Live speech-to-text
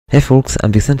Hey folks,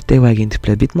 I'm Vixen. Today we're going to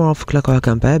play a bit more of Clockwork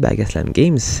Empires by Gaslam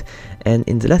Games. And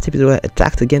in the last episode we were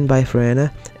attacked again by Foreigner,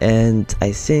 and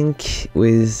I think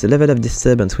with the level of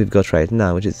disturbance we've got right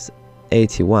now, which is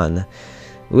 81,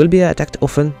 we'll be attacked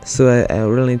often, so I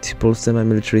will need to bolster my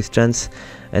military strength,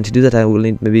 and to do that I will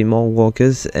need maybe more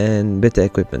workers and better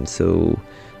equipment. So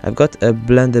I've got a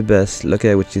blunderbuss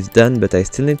locker which is done, but I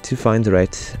still need to find the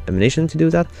right ammunition to do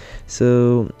that.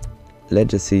 So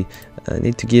let's just see. I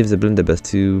need to give the blunderbuss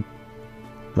to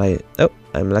my... Oh,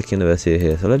 I'm lacking an overseer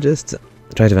here, so let's just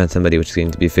try to find somebody which is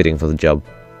going to be fitting for the job.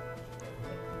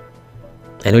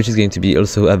 And which is going to be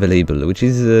also available, which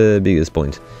is the biggest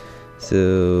point.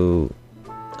 So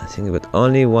I think I've got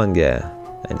only one guy,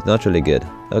 and it's not really good.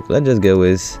 Okay, let's just go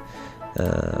with...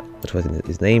 what was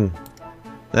his name?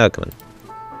 Oh, come on.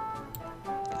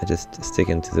 I just stick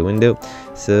into the window.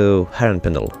 So, Heron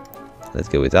Pendle. Let's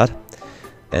go with that.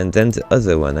 And then the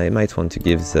other one, I might want to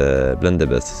give the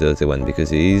blunderbuss to the other one, because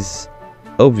he is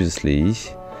obviously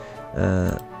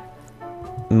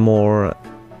more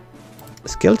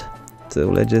skilled. So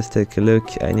let's just take a look.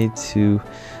 I need to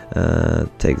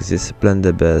take this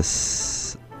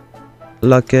blunderbuss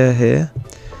locker here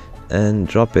and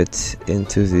drop it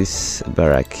into this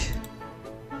barrack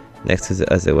next to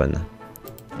the other one.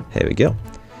 Here we go.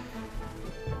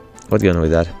 What's going on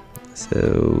with that?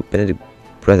 So Benedict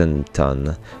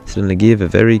Bredenton suddenly give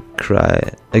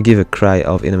a cry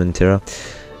of inhuman terror.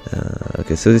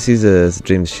 Okay, so this is the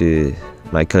dream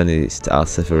my colonists are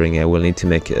suffering. I will need to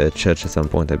make a church at some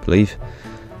point, I believe.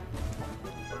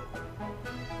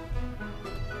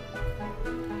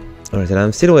 Alright, and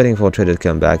I'm still waiting for traders to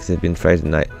come back. They've been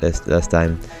frightened last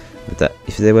time, but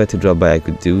if they were to drop by, I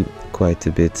could do quite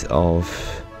a bit of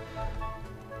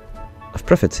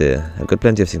profits here. I've got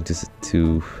plenty of things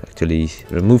to actually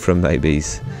remove from my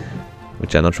base,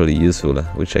 which are not really useful,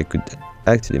 which I could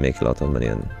actually make a lot of money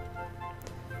on.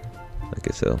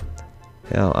 Okay, so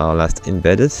here are our last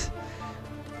embedded.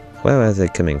 Where were they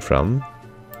coming from?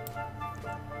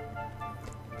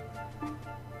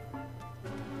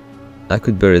 I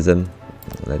could bury them.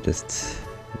 Let's just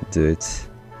do it.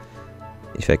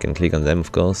 If I can click on them,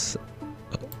 of course.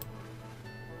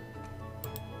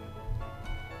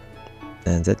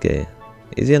 And that guy,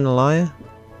 is he an ally?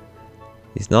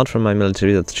 He's not from my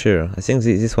military, that's sure. I think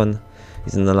this one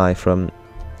is an ally from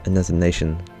another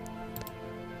nation.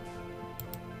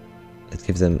 Let's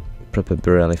give them proper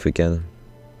burial if we can.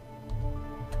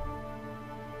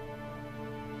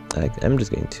 I'm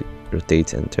just going to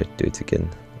rotate and try to do it again.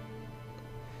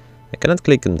 I cannot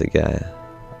click on the guy.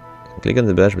 I can click on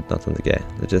the badge, but not on the guy.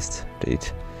 Let's just do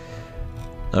it.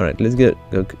 Alright, let's go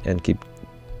and keep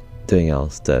doing our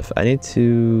stuff. I need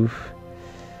to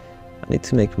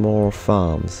make more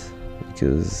farms,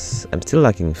 because I'm still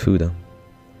lacking food.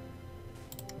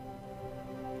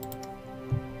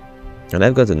 And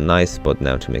I've got a nice spot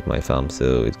now to make my farm,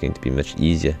 so it's going to be much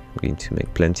easier. I'm going to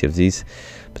make plenty of these,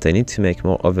 but I need to make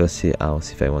more overseer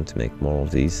house if I want to make more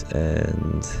of these,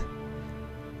 and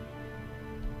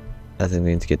as I'm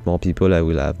going to get more people, I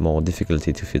will have more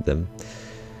difficulty to feed them.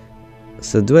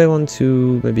 So do I want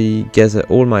to maybe gather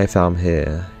all my farm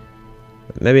here?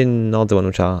 Maybe not the one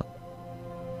which are...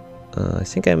 I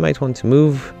think I might want to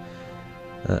move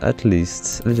at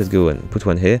least. Let's just go and put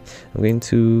one here. I'm going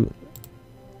to...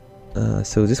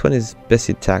 so this one is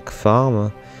Bessie Tack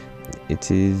Farm.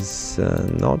 It is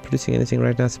not producing anything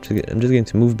right now. So I'm just going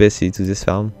to move Bessie to this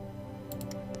farm.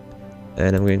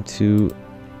 And I'm going to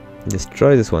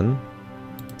destroy this one.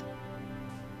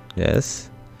 Yes.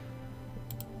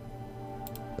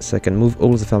 So I can move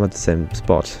all the farm at the same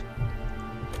spot.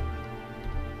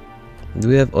 Do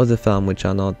we have other farm which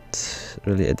are not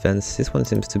really advanced? This one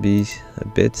seems to be a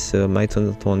bit, so I might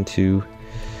not want to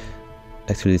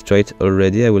actually destroy it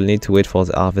already. I will need to wait for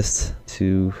the harvest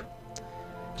to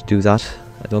do that.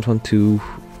 I don't want to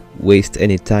waste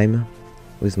any time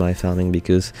with my farming,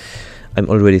 because I'm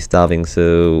already starving,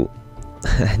 so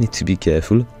I need to be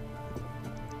careful.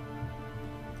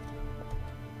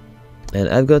 And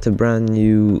I've got a brand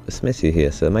new smithy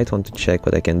here, so I might want to check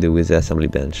what I can do with the assembly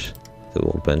bench, the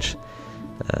workbench.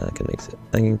 I can make the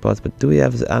hanging pots, but do we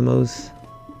have the ammos?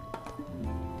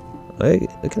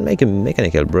 I can make a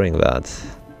mechanical brewing vat,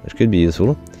 which could be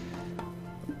useful.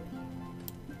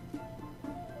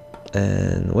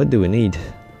 And what do we need?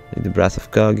 We need the brass of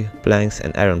cog, planks,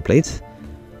 and iron plates.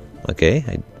 Okay,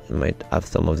 I might have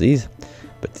some of these,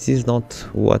 but this is not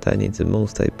what I need the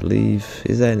most, I believe.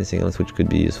 Is there anything else which could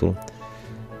be useful?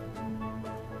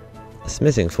 A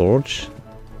smithing forge.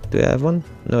 Do I have one?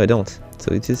 No, I don't.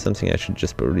 So it is something I should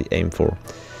just probably aim for.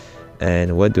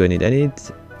 And what do I need? I need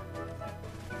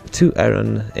 2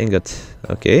 iron ingots.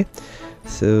 Okay.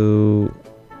 So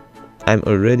I'm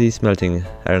already smelting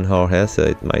iron ore here, so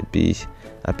it might be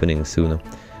happening soon.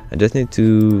 I just need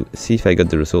to see if I got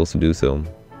the resource to do so.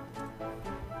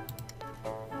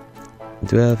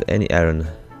 Do I have any iron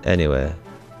anywhere?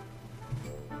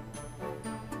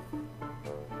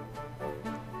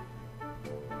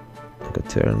 I got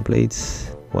 2 iron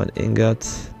plates, 1 ingot.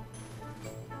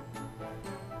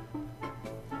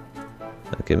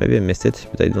 Okay, maybe I missed it,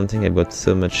 but I don't think I've got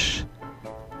so much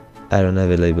iron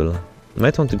available. I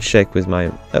might want to check with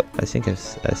my... Oh, I think I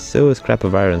saw a scrap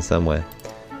of iron somewhere.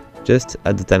 Just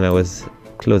at the time I was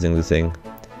closing the thing.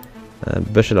 A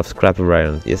bushel of scrap of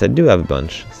iron. Yes, I do have a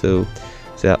bunch, so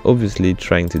they are obviously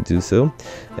trying to do so.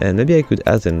 And maybe I could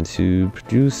ask them to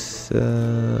produce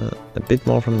a bit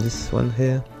more from this one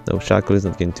here. No, charcoal is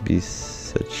not going to be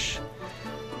such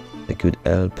a good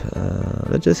help.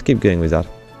 Let's just keep going with that.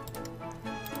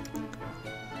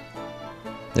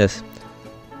 Yes,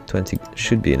 20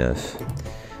 should be enough.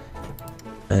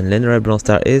 And Lenora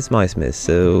Bronzestar is my smith,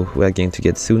 so we're going to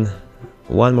get soon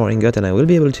 1 more ingot and I will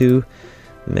be able to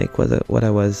make what I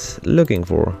was looking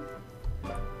for.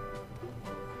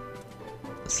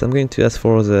 So I'm going to ask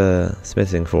for the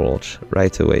smithing forge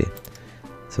right away.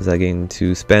 So they're going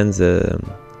to spend the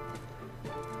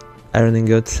iron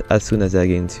ingot as soon as they're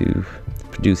going to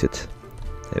produce it.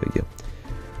 There we go.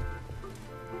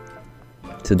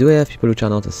 So do I have people which are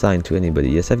not assigned to anybody?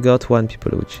 Yes, I've got 1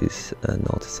 people which is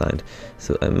not assigned.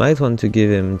 So I might want to give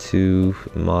him to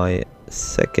my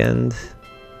second...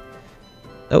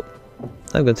 Oh,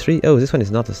 I've got 3. Oh, this one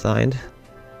is not assigned.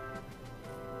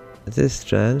 This is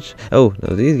strange. Oh,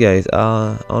 no, these guys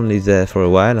are only there for a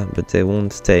while, but they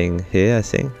won't staying here, I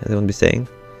think. They won't be staying.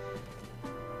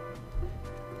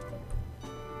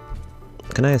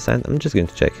 Can I assign? I'm just going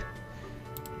to check.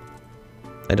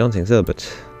 I don't think so, but...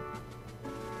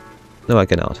 No, I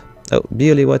cannot. Oh,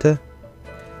 barley water?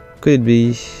 Could it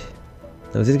be...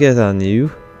 No, these guys are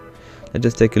new. Let's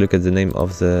just take a look at the name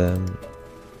of the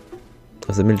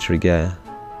military guy.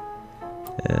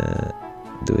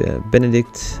 Do we have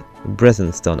Benedict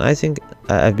Bresenstone? I think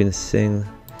I've been seeing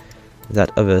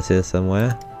that over here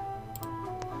somewhere.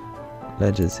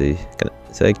 Let's just see.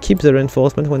 So I keep the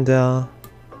reinforcement when they are...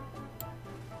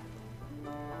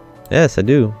 Yes, I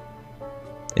do.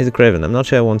 He's a Craven. I'm not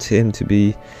sure I want him to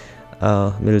be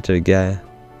a military guy.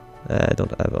 I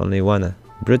don't have only 1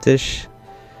 British.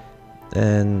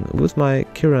 And who's my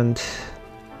current?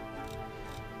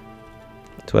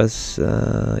 It was,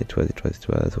 where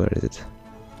is it?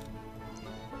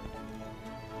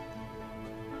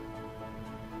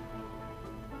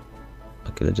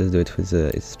 Okay, let's just do it with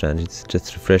it's strange, it's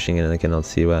just refreshing and I cannot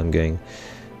see where I'm going.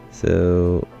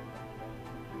 So...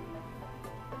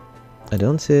 I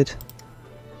don't see it.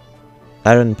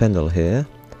 Iron Pendle here.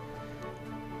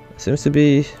 Seems to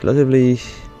be a relatively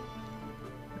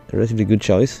good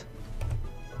choice.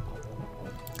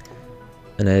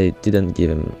 And I didn't give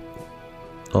him...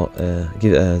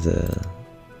 give her the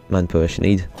manpower she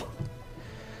need.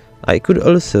 I could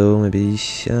also maybe...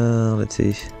 let's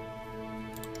see...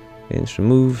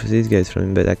 remove these guys from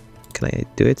him, but can I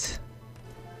do it?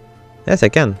 Yes, I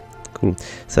can. Cool.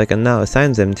 So I can now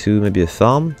assign them to maybe a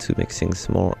farm to make things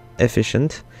more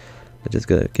efficient. I'm just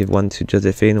gonna give 1 to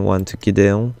Josephine, 1 to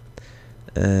Gideon,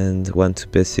 and 1 to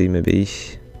Bessie maybe.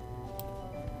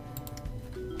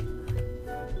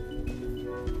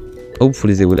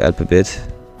 Hopefully they will help a bit,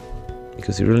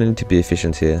 because you really need to be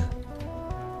efficient here.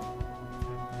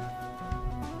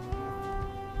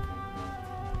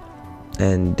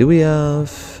 And do we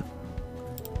have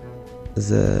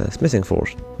the smithing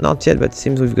forge? Not yet, but it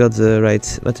seems we've got the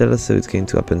right materials, so it's going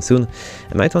to happen soon.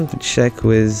 I might want to check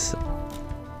with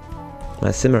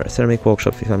my ceramic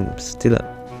workshop if I'm still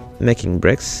making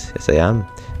bricks. Yes, I am.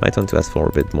 Might want to ask for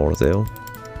a bit more though.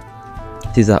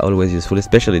 These are always useful,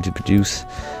 especially to produce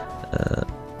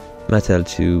metal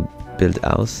to build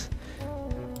house.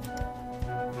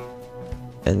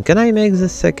 And can I make the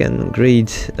second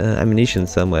grade ammunition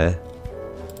somewhere?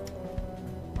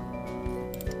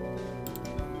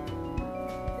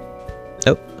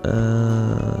 Oh,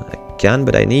 I can,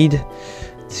 but I need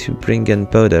to bring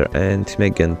gunpowder, and to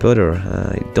make gunpowder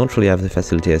I don't really have the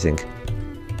facility, I think.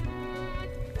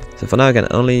 So for now I can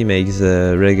only make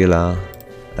the regular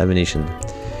ammunition.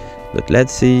 But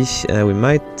let's see, we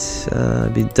might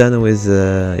be done with...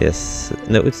 yes,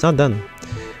 no, it's not done.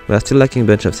 We are still lacking a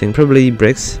bunch of things, probably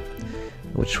bricks,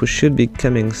 which should be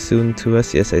coming soon to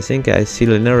us. Yes, I think I see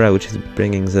Lenora, which is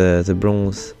bringing the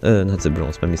bronze... not the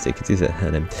bronze, my mistake, it is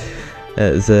her name.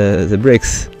 The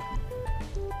bricks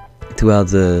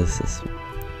towards the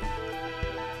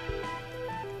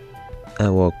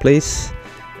workplace,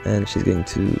 and she's going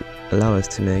to allow us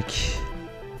to make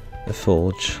a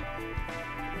forge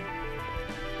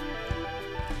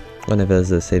whenever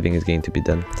the saving is going to be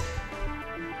done.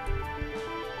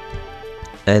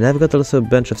 And I've got also a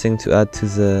bunch of things to add to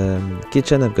the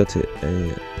kitchen. I've got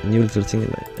a new little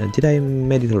thing. Did I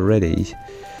made it already?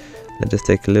 Let's just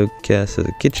take a look. So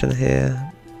the kitchen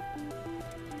here.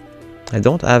 I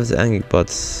don't have the hanging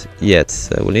pots yet,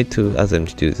 so we'll need to ask them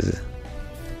to do this.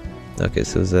 Okay,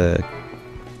 so the...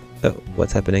 Oh,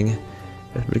 what's happening?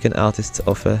 Republican artists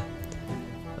offer.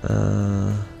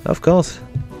 Of course.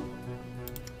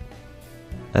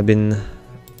 I've been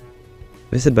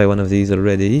visited by one of these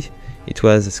already. It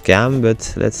was a scam,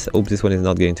 but let's hope this one is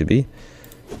not going to be.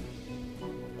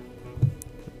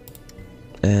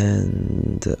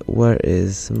 And where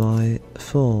is my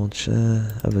forge?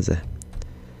 Over there.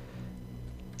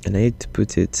 And I need to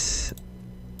put it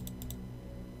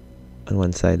on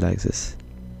one side like this.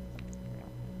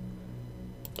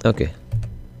 Okay.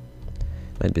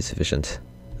 Might be sufficient.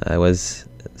 There was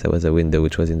a window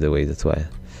which was in the way, that's why.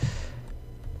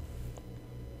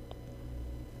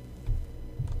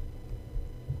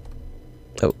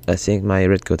 Oh, I think my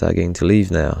redcoats are going to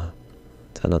leave now.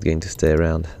 They're not going to stay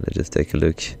around. Let's just take a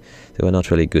look. They were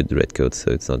not really good redcoats,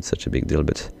 so it's not such a big deal,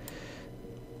 but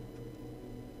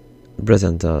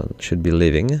Brazanton should be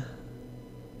leaving.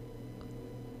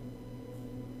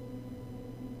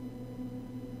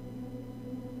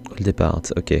 Depart.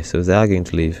 Okay, so they are going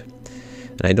to leave.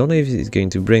 And I don't know if he's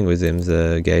going to bring with him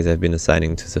the guys I've been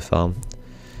assigning to the farm.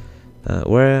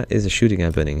 Where is the shooting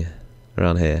happening?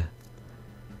 Around here.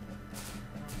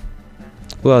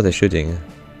 Who are they shooting?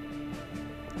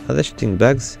 Are they shooting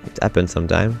bugs? It happens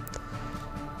sometime.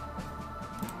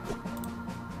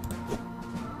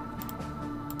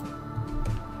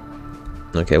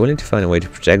 Okay, we need to find a way to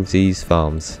protect these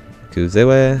farms, because they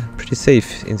were pretty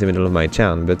safe in the middle of my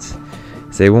town, but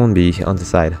they won't be on the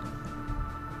side.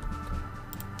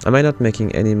 Am I not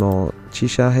making any more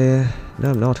chicha here? No,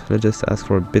 I'm not. Let's just ask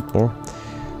for a bit more.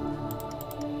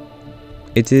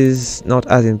 It is not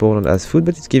as important as food,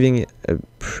 but it's giving a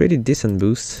pretty decent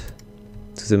boost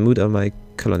to the mood of my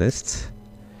colonists,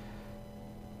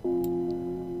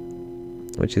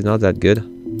 which is not that good.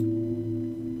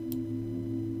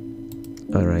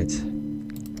 Alright.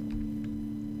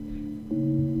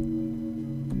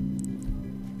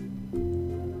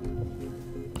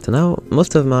 So now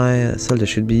most of my soldiers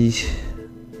should be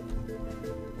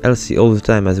healthy all the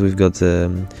time, as we've got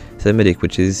the medic,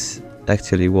 which is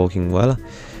actually working well.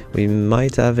 We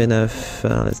might have enough.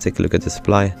 Let's take a look at the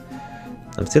supply.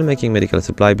 I'm still making medical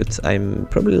supply, but I'm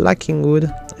probably lacking wood.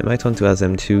 I might want to ask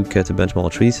them to cut a bunch more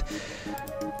trees,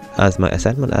 as my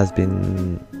assignment has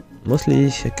been mostly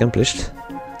accomplished.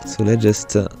 So let's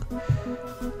just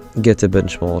get a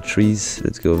bunch more trees.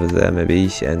 Let's go over there maybe,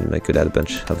 and I could add a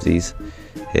bunch of these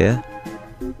here,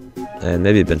 and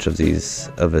maybe a bunch of these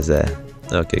over there.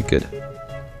 Okay, good.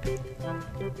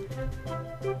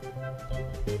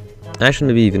 I should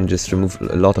maybe even just remove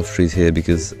a lot of trees here,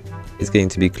 because it's going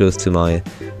to be close to my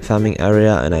farming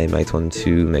area, and I might want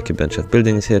to make a bunch of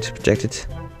buildings here to protect it.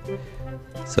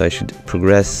 So I should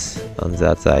progress on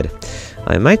that side.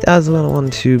 I might as well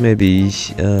want to maybe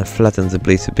flatten the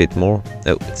place a bit more.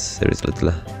 Oh, there is a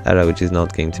little area which is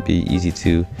not going to be easy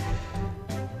to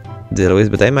deal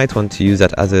with, but I might want to use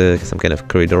that as some kind of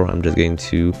corridor. I'm just going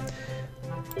to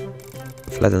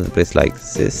flatten the place like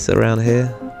this around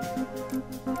here.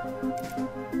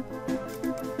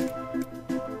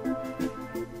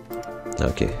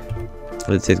 Okay,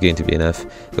 let's say it's going to be enough.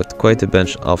 Got quite a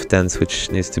bunch of tents which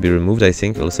needs to be removed, I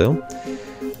think, also.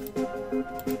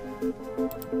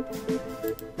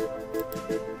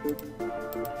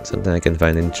 Sometimes I can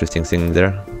find an interesting thing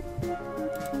there.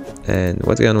 And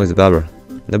what's going on with the barber?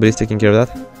 Nobody's taking care of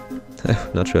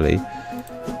that? Not really.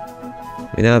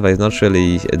 Minerva is not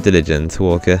really a diligent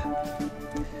worker.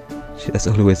 She has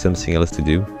always something else to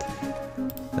do.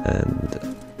 And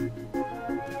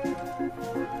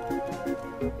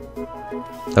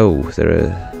oh, there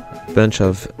are a bunch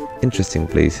of interesting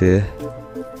places here.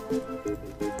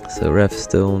 So rough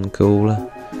stone,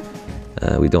 coal.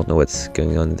 We don't know what's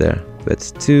going on there, but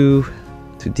it's too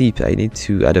deep. I need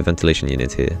to add a ventilation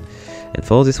unit here, and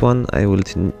for this one I will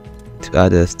to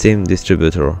add a steam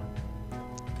distributor.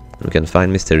 We can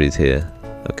find mysteries here.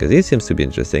 Okay, this seems to be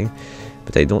interesting,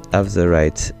 but I don't have the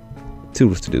right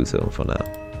tools to do so for now.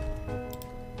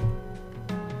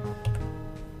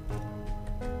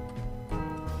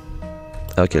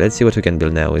 Okay, let's see what we can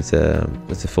build now with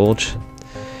the forge.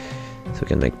 So we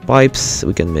can make pipes,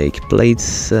 we can make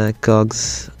plates,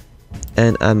 cogs,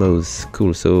 and ammos.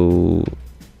 Cool. So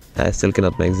I still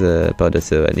cannot make the powder,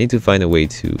 so I need to find a way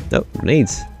to. No,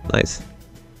 grenades. Nice.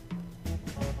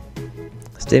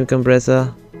 Steam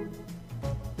compressor.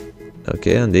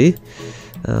 Okay, Andy.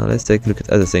 Let's take a look at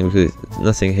other things, because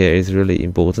nothing here is really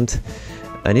important.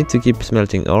 I need to keep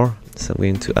smelting ore, so I'm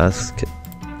going to ask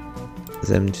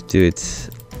them to do it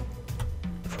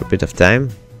for a bit of time.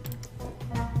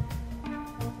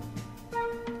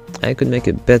 I could make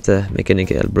a better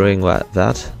mechanical brewing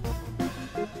vat.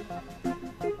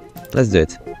 Let's do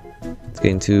it. It's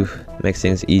going to make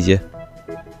things easier.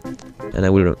 And I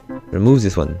will remove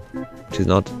this one, which is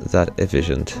not that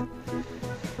efficient.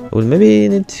 I will maybe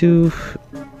need to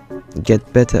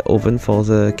get better oven for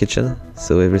the kitchen,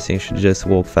 so everything should just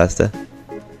work faster.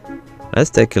 Let's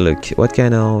take a look. What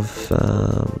kind of...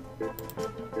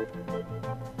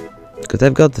 because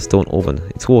I've got the stone oven.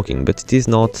 It's working, but it is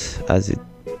not as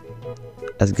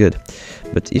good.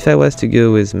 But if I was to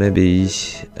go with maybe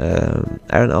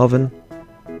iron oven,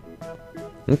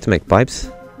 I need to make pipes.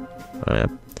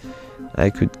 I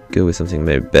could go with something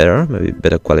maybe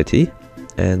better quality.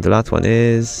 And the last one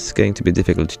is going to be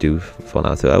difficult to do for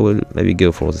now, so I will maybe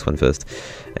go for this one first.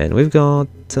 And we've got,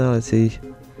 let's see,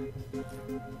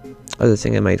 other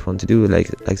thing I might want to do, like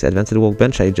the advanced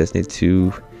workbench. I just need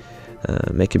to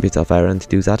make a bit of iron to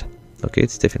do that. Okay,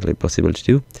 it's definitely possible to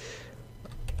do.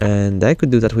 And I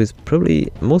could do that with probably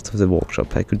most of the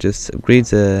workshop. I could just upgrade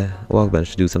the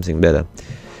workbench to do something better,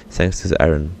 thanks to the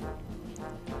iron.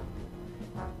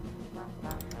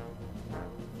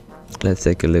 Let's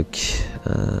take a look.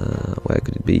 Where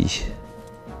could it be?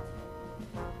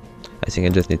 I think I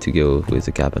just need to go with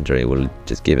the carpenter. It will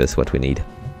just give us what we need.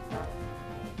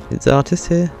 Is the artist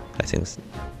here? I think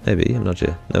maybe, I'm not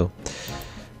sure. No.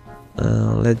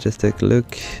 Let's just take a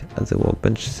look at the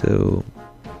workbench. So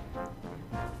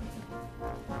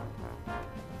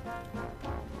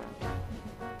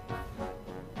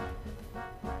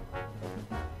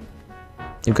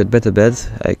you've got better beds.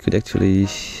 I could actually...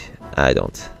 I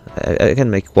don't. I can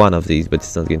make one of these, but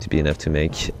it's not going to be enough to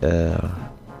make.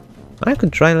 I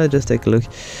could try. Let's just take a look.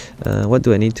 What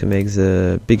do I need to make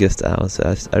the biggest house,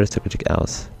 aristocratic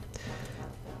house?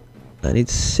 I need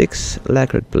 6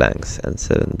 lacquered planks and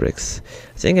 7 bricks.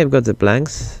 I think I've got the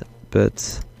planks,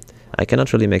 but I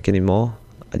cannot really make any more.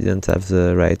 I didn't have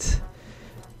the right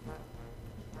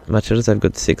materials. I've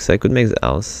got 6, so I could make the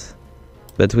house,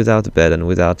 but without a bed and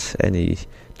without any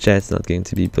chair, it's not going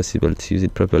to be possible to use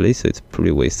it properly, so it's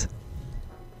probably a waste.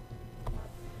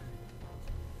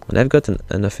 And I've got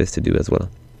an office to do as well.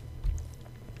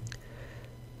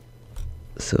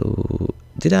 So,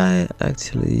 did I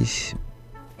actually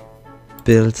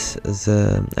build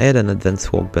the... I had an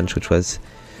advanced workbench which was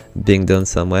being done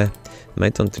somewhere.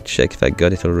 Might want to check if I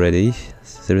got it already.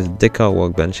 So there is a decor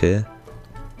workbench here.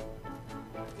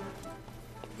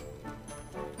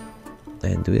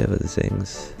 And do we have other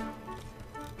things?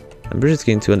 I'm pretty it's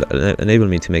going to enable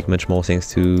me to make much more things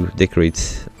to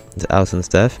decorate the house and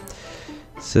stuff.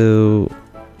 So,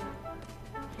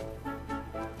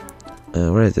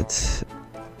 where is it?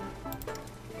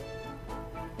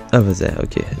 Over there,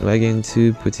 okay. We're going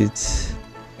to put it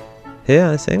here,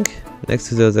 I think, next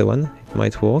to the other one. It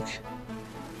might work.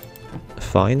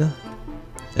 Fine.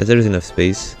 As there is enough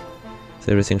space,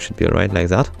 so everything should be alright like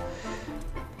that.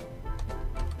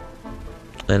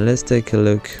 And let's take a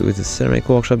look with the ceramic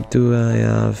workshop. Do I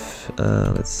have...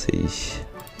 let's see...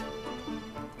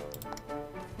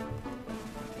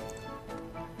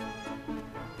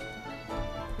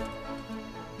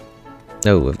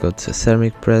 Oh, we've got a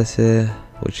ceramic press here,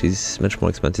 which is much more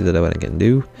expensive than what I can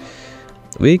do.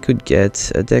 We could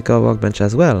get a decor workbench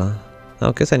as well.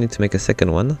 Okay, so I need to make a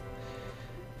second one.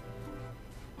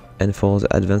 And for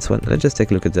the advanced one, let's just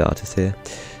take a look at the artist here.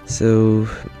 So,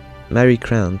 Mary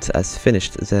Grant has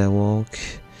finished their work,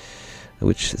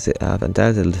 which they have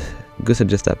entitled Ghost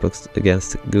Just Up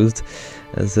Against Ghost.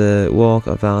 The work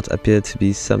of art appeared to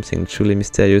be something truly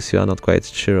mysterious. You are not quite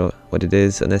sure what it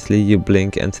is. Honestly, you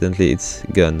blink and suddenly it's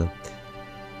gone.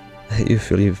 You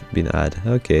feel you've been had.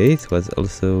 Okay, it was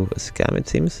also a scam, it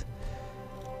seems.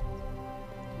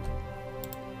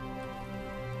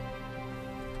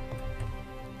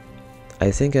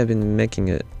 I think I've been making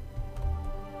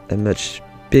a much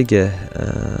bigger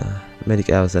medic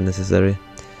house than necessary.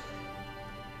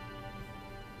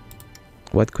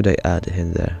 What could I add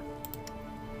in there?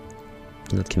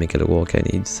 Not chemical work, I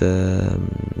need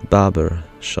barber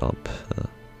shop.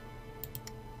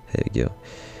 Here we go.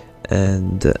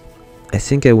 And I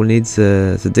think I will need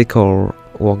the decor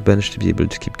workbench to be able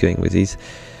to keep going with these.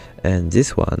 And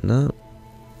this one.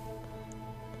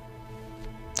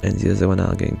 And the other one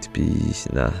are going to be...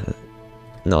 Nah,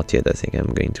 not yet. I think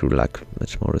I'm going to lack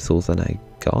much more resource than I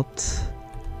got.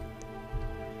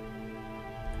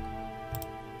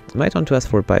 Might want to ask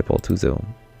for a pipe or two though.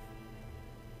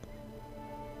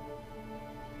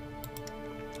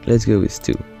 Let's go with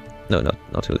 2. No,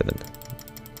 not 11.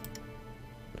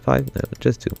 5? No,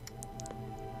 just 2.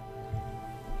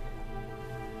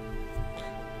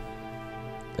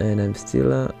 And I'm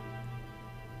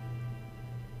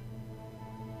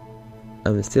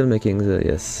still making the,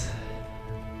 yes.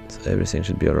 So everything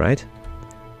should be alright.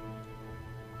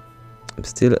 I'm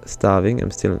still starving,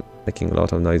 I'm still making a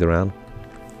lot of noise around.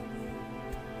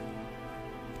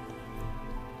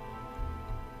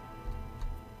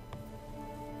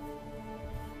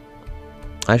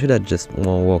 I should add just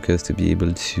more workers to be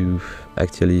able to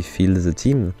actually feed the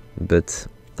team, but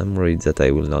I'm worried that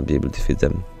I will not be able to feed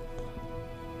them.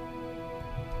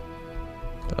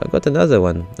 I got another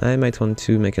one. I might want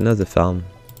to make another farm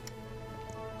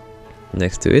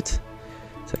next to it,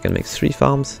 so I can make 3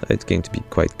 farms. It's going to be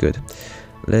quite good.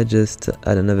 Let's just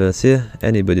add another here.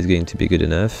 Anybody's going to be good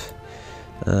enough,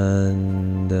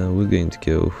 and we're going to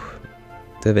go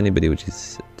to have anybody which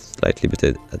is slightly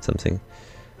better at something.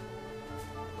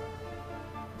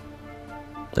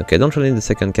 Okay, don't run in the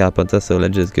second carpenter, so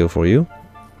let's just go for you.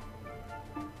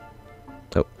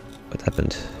 Oh, what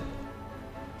happened?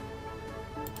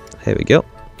 Here we go.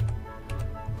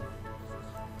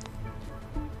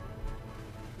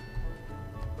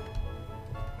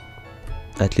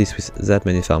 At least with that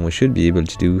many farms, we should be able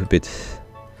to do a bit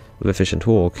of efficient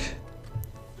work.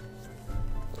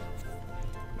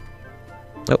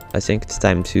 Oh, I think it's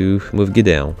time to move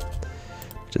Gideon.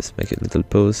 Just make a little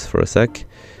pause for a sec.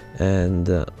 And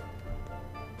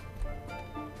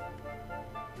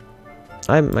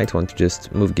I might want to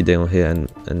just move Gideon here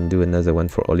and do another one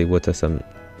for Holy Water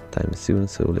sometime soon,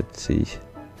 so let's see.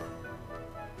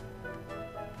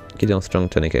 Gideon Strong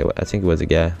Tonic, I think it was a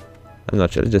guy. I'm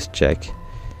not sure, let's just check.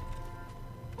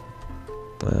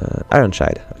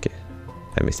 Ironshide, okay,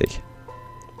 my mistake.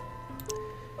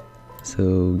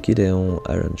 So Gideon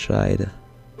Ironshide,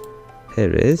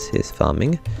 here it is, he's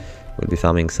farming. We'll be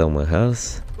farming somewhere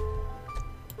else.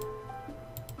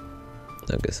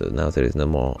 Okay, so now there is no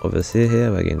more overseer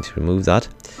here, we're going to remove that.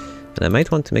 And I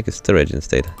might want to make a storage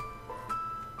instead.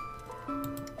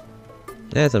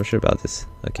 Yes, I'm sure about this.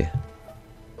 Okay.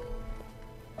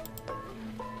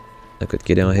 I could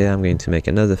get on here, I'm going to make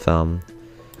another farm.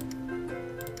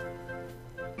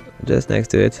 Just next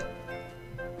to it.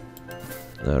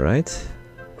 Alright.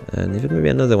 And even maybe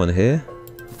another one here,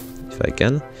 if I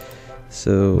can.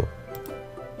 So,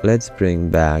 let's bring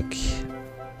back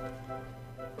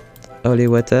Holy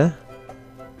Water.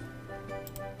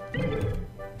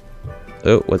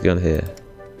 Oh, what's going on here?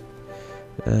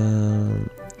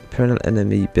 Perennial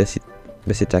enemy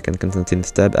Besitak and Constantine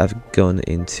Stab have gone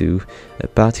into a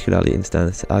particularly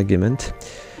intense argument.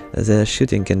 Their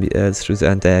shooting can be heard through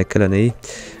the entire colony.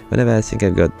 Whenever I think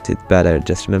I've got it bad, I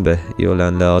just remember your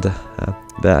landlord.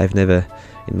 But I've never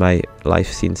in my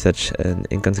life seen such an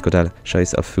inconsequential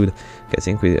choice of food. Okay, I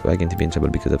think we're going to be in trouble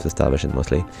because of the starvation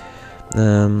mostly.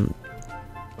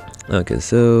 Okay,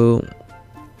 so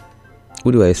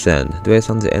who do I send? Do I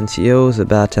send the NCO, the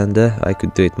bartender? I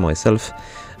could do it myself.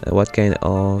 What kind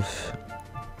of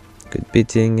good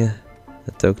beating?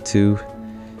 Talk to.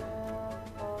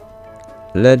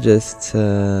 Let's just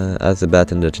ask the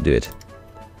bartender to do it.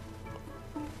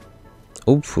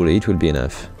 Hopefully it will be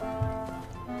enough.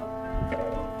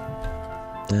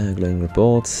 Glowing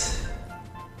reports.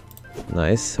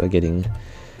 Nice, we're getting.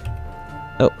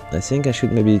 Oh, I think I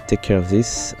should maybe take care of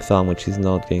this farm, which is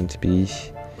not going to be.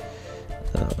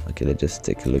 Okay, let's just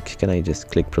take a look. Can I just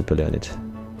click properly on it?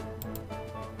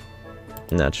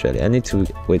 Not really. I need to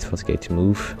wait for the gate to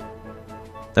move.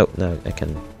 Oh, no, I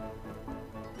can.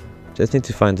 Just need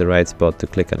to find the right spot to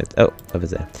click on it. Oh, over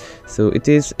there. So it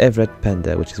is Everett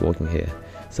Panda, which is walking here.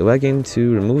 So we're going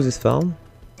to remove this farm.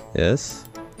 Yes.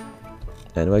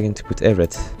 And we're going to put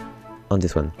Everett on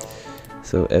this one.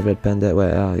 So Everett Panda,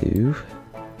 where are you?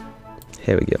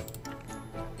 Here we go.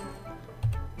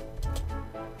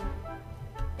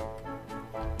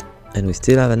 And we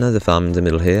still have another farm in the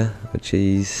middle here, which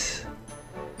is...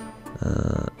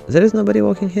 there is nobody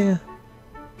walking here.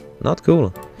 Not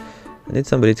cool. I need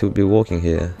somebody to be walking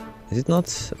here. Is it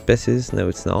not Bess's? No,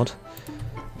 it's not.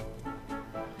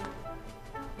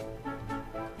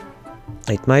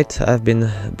 It might have been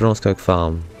Bronzecock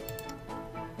Farm.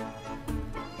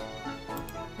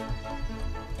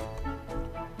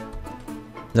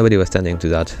 Nobody was standing to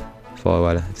that for a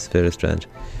while. It's very strange.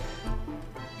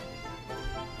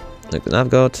 Look, I've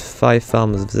got 5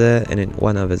 farms there and then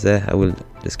 1 over there. I will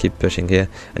just keep pushing here.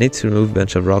 I need to remove a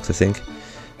bunch of rocks, I think.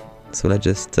 So let's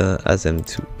just ask them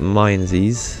to mine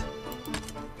these.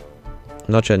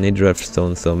 not sure I need rough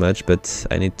stone so much, but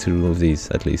I need to remove these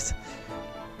at least.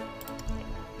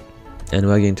 And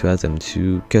we're going to ask them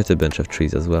to cut a bunch of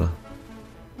trees as well.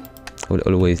 We'll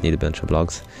always need a bunch of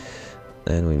logs.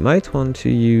 And we might want to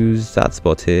use that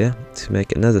spot here to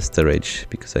make another storage,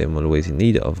 because I am always in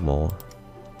need of more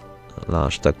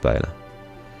large stockpile.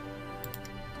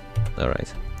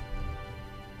 Alright.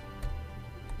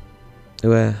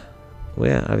 We're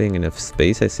having enough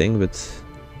space, I think, but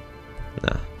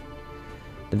nah.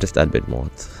 Let's just add a bit more.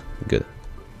 It's good.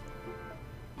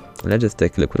 Let's just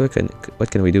take a look.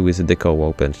 What can we do with the decor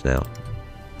workbench now?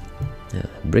 Yeah,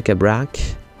 bric-a-brac.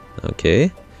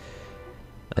 Okay.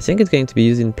 I think it's going to be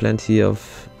used in plenty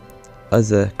of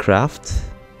other crafts,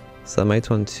 so I might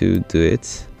want to do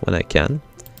it when I can.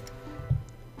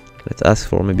 Let's ask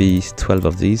for maybe 12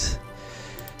 of these.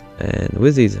 And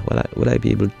with these, will I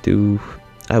be able to do?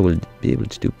 I will be able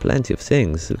to do plenty of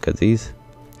things. Look at these.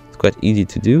 It's quite easy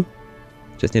to do.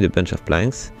 Just need a bunch of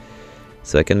planks.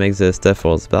 So I can make the stuff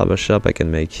for the barber shop. I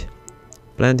can make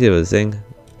plenty of things.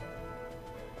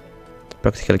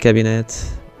 Practical cabinet.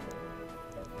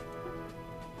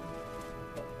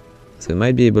 So we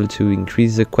might be able to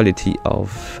increase the quality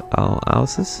of our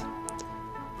houses.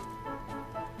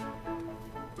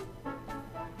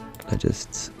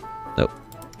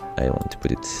 I want to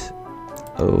put it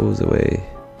all the way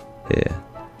here.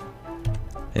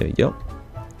 There we go.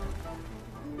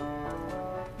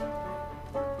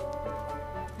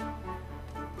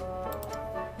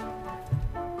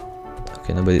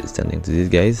 Okay, nobody is standing to these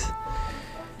guys.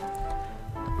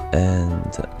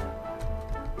 And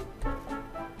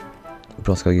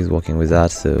Broscog is working with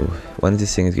that, so when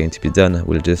this thing is going to be done,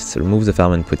 we'll just remove the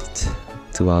farm and put it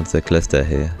towards the cluster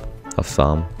here of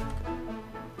farm.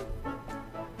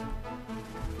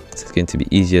 So it's going to be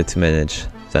easier to manage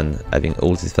than having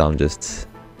all this farm just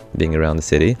being around the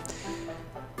city.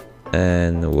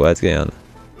 And what's going on?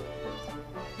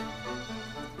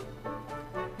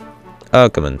 Oh,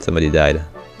 come on, somebody died.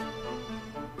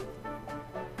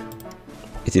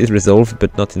 It is resolved,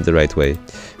 but not in the right way.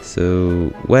 So,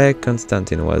 where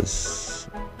Constantine was...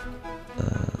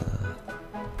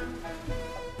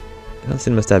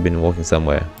 Constantine must have been walking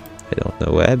somewhere. I don't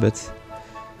know where, but...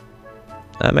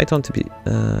 I might want to be...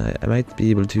 I might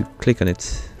be able to click on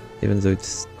it, even though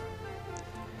it's...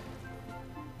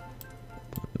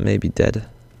 maybe dead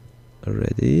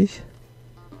already.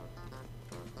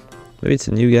 Maybe it's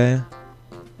a new guy.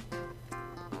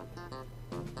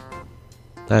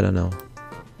 I don't know.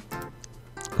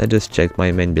 I just checked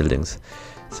my main buildings.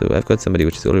 So I've got somebody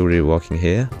which is already walking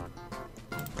here.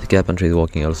 The carpentry is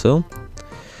walking also.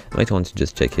 I might want to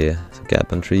just check here. So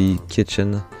carpentry,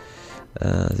 kitchen,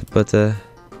 the butter,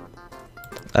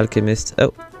 alchemist.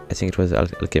 Oh, I think it was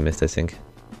alchemist, I think.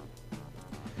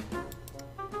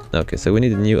 Okay, so we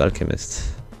need a new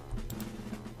alchemist.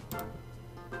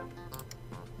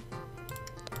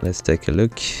 Let's take a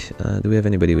look. Do we have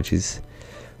anybody which is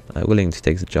willing to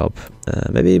take the job?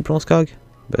 Maybe Bronscog?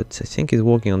 But I think he's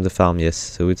working on the farm, yes,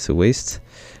 so it's a waste.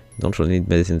 Don't really need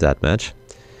medicine that much.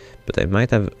 But I might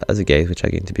have other guys which are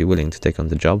going to be willing to take on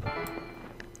the job.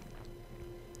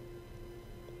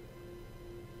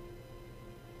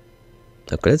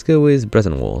 Okay, let's go with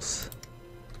Brazen Walls.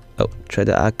 Oh,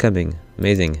 traders are coming.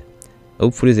 Amazing.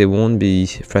 Hopefully they won't be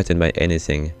threatened by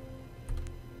anything.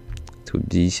 It would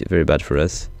be very bad for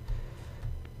us.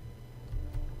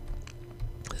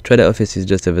 The trader office is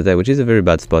just over there, which is a very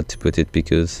bad spot to put it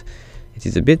because it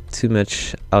is a bit too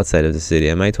much outside of the city.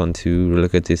 I might want to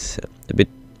look at this a bit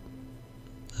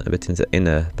in the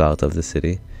inner part of the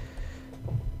city.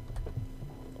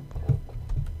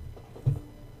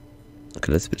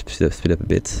 Okay, let's speed up a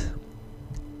bit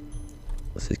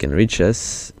so it can reach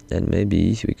us, and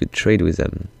maybe we could trade with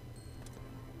them.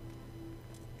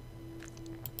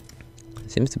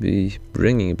 Seems to be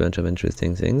bringing a bunch of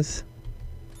interesting things.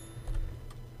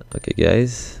 Okay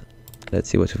guys, let's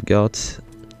see what we've got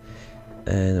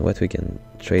and what we can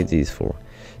trade these for.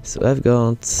 So I've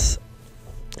got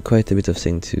quite a bit of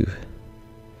thing too.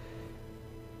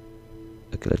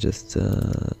 Okay, let's just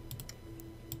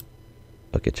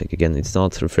okay, check again. It's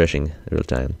not refreshing real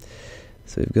time.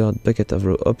 So we've got bucket of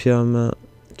raw opium,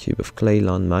 cube of clay,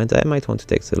 lawn mines. I might want to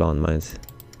take the lawn mines.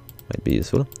 Might be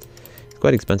useful. It's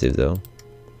quite expensive though.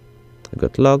 I've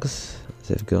got logs.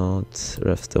 They've got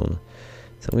rough stone.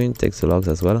 So I'm going to take the logs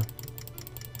as well.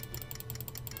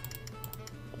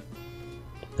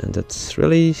 And that's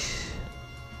really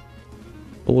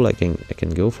all I can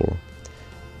go for.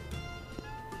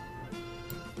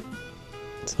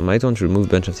 So I might want to remove a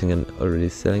bunch of things I'm already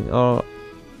selling. Or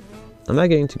am I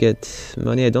going to get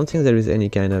money? I don't think there is any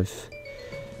kind of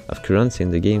of currency in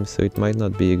the game, so it might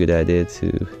not be a good idea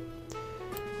to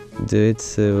do it.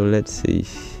 So let's see.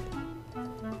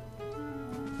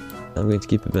 I'm going to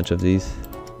keep a bunch of these.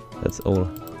 That's all.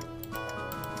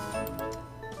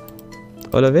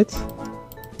 All of it?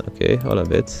 Okay, all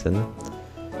of it.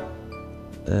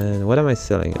 And what am I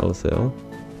selling also?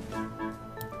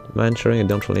 Am I ensuring I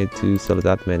don't really need to sell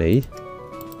that many?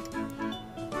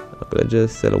 Okay, let's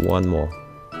just sell one more.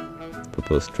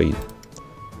 Proposed trade.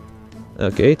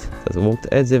 Okay, it has worked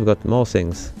as they've got more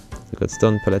things. They've got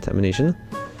stone pellet ammunition.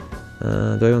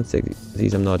 Do I want to take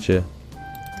these? I'm not sure.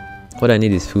 What I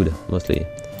need is food, mostly.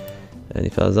 And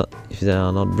if they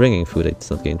are not bringing food, it's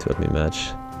not going to help me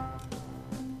much.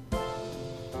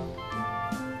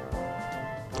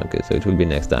 Okay, so it will be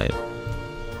next time.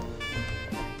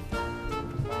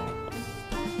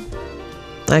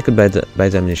 I could buy the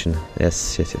ammunition.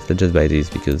 Yes, let's just buy these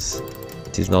because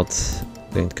it is not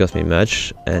going to cost me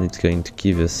much, and it's going to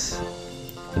give us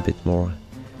a bit more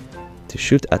to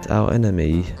shoot at our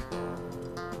enemy.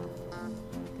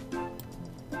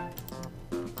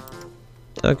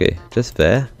 Okay, just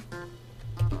there.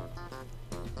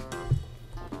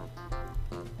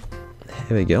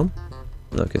 Here we go.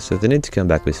 Okay, so they need to come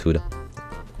back with food.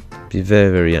 Be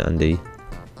very, very handy.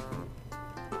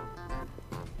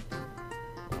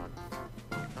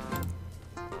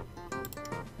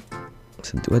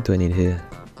 So what do I need here?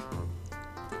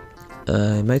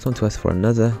 I might want to ask for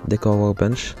another decor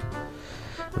workbench.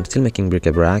 I'm still making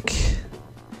bric-a-brac.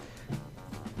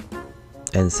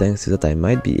 And thanks to that I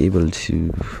might be able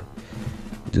to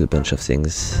do a bunch of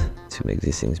things to make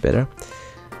these things better.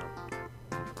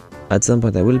 At some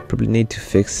point I will probably need to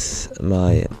fix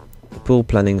my poor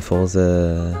planning for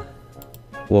the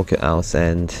worker house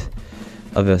and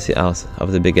overseer house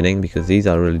of the beginning, because these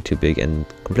are really too big and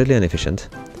completely inefficient.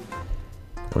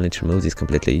 I'll need to remove these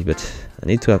completely, but I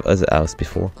need to have other house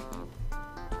before.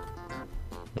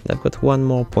 I've got one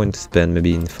more point to spend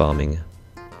maybe in farming.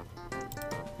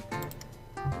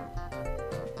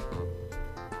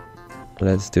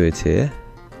 Let's do it here.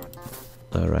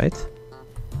 Alright.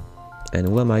 And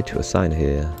who am I to assign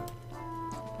here?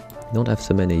 I don't have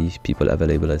so many people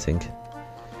available, I think.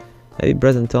 Maybe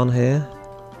Brazenton here?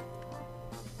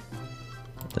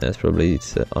 That's probably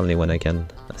it's the only one I can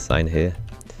assign here.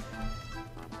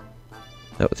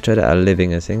 Oh, let's try to add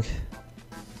living, I think.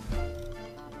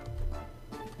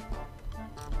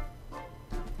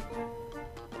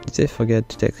 Did I forget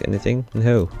to take anything?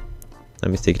 No. My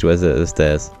mistake, it was the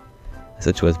stairs. I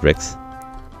thought it was bricks.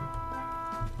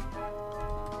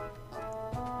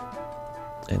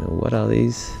 And what are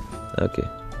these? Okay,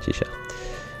 Shisha.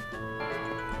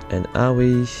 And are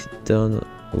we done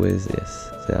with this?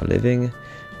 They are living.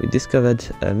 We discovered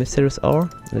a mysterious ore.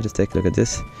 Let's just take a look at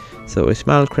this. So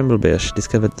Ishmael Crimblebush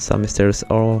discovered some mysterious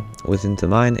ore within the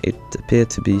mine. It appeared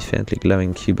to be a faintly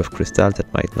glowing cube of crystal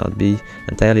that might not be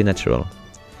entirely natural.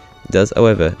 It does,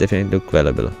 however, definitely look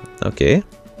valuable. Okay.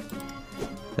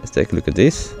 Let's take a look at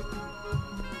this.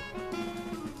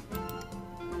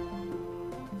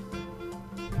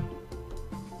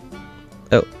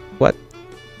 Oh, what?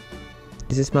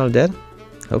 Is Ishmael dead?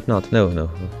 Hope not. No, no.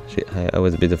 I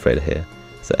was a bit afraid here.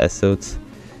 So I thought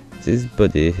this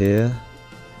body here.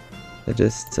 I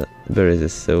just bury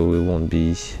this so we won't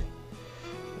be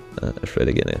afraid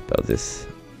again about this.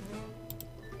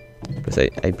 Because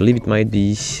I believe it might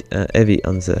be heavy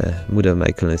on the mood of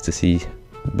my colonists to see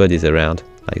bodies around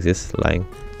like this, lying,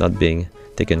 not being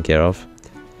taken care of.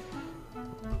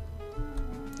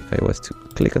 If I was to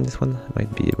click on this one, I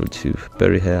might be able to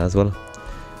bury her as well.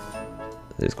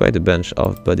 There's quite a bunch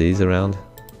of bodies around.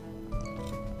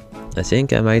 I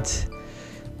think I might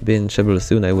be in trouble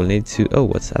soon. I will need to... Oh,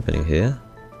 what's happening here?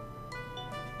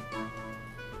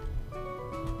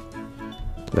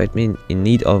 Might mean in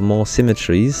need of more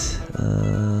symmetries.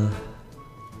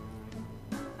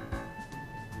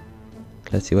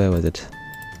 Let's see, where was it?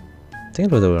 I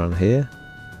think it was around here.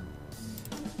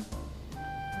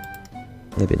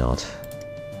 Maybe not.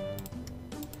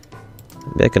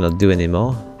 Maybe I cannot do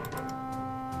anymore.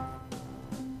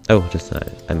 Oh, just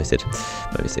I missed it.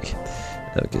 My mistake.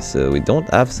 Okay, so we don't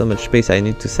have so much space. I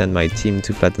need to send my team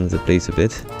to flatten the place a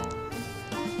bit.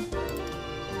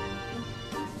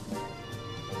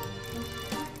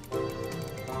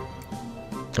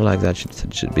 Like that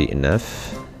should be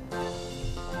enough.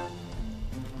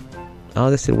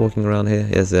 Are they still walking around here?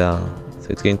 Yes, they are. So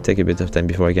it's going to take a bit of time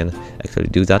before I can actually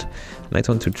do that. Might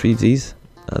want to retrieve these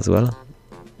as well.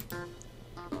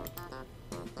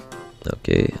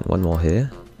 Okay, and one more here.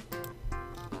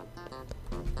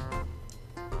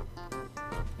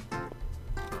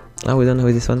 Are we done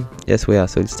with this one? Yes, we are.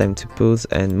 So it's time to pause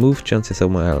and move Chauncey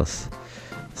somewhere else.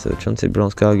 So Chancey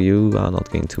Bronze Cog, you are not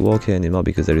going to walk here anymore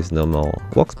because there is no more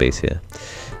walk space here.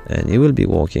 And you will be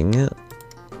walking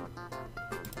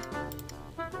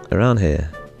around here.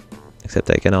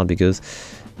 Except I cannot because...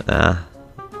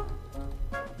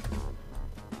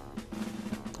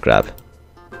 crap.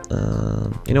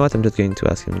 You know what, I'm just going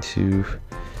to ask him to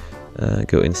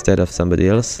go instead of somebody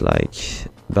else, like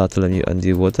Bartholomew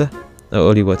Underwater.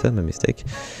 Oh, Holywater, my mistake.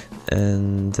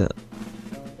 And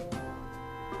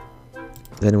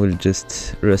then we'll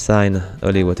just reassign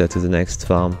Holywater to the next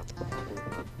farm.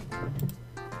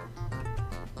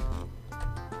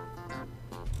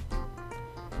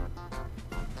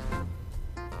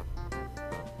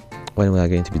 When we are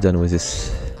going to be done with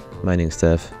this mining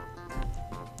stuff.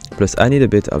 Plus I need a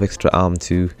bit of extra arm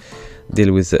to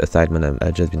deal with the assignment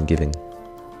I've just been given.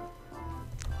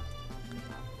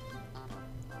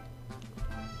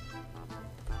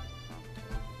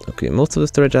 Okay, most of the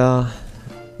storage are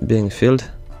being filled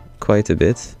quite a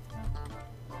bit.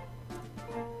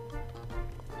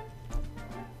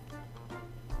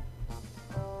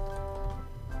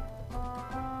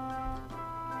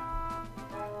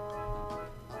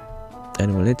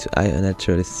 And we'll need to hire a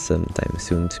naturalist sometime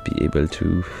soon to be able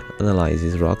to analyze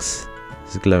these rocks,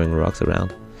 these glowing rocks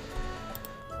around.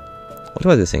 What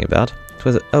was this thing about? It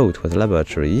was a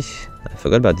laboratory. I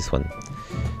forgot about this one.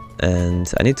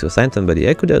 And I need to assign somebody.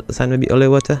 I could assign maybe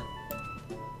Holywater.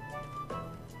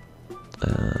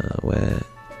 Where?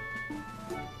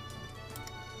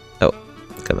 Oh,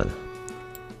 come on.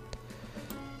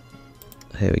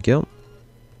 Here we go.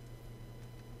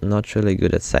 Not really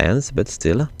good at science, but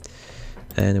still.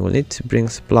 And we'll need to bring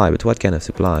supply, but what kind of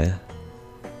supply?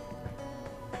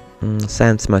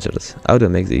 Sand smatterers. How do I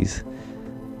make these?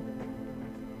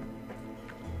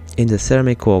 In the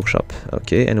ceramic workshop.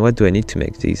 Okay, and what do I need to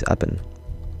make these happen?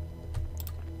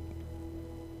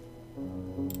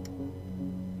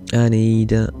 I need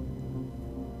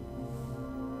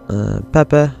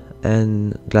pepper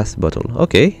and glass bottle.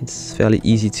 Okay, it's fairly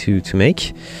easy to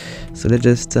make. So let's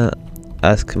just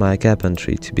ask my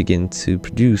carpentry to begin to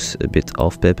produce a bit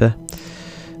of paper.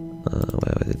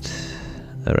 Where was it?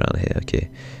 Around here, okay.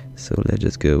 So let's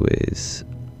just go with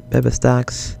paper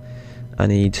stacks. I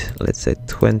need, let's say,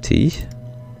 20.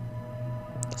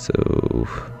 So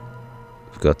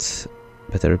we've got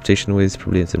better reputation with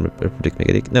probably some Republic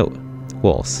Mechanic. No,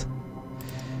 walls.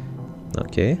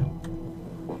 Okay.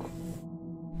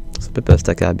 So paper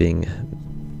stack are being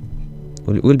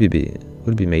will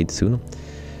be made soon.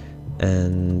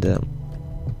 And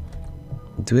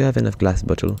do we have enough glass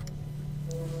bottle?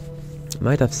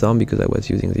 Might have some because I was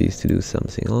using these to do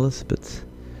something else, but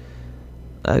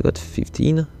I got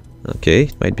 15. Okay,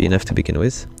 it might be enough to begin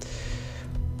with.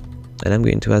 And I'm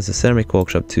going to ask the ceramic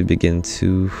workshop to begin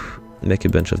to make a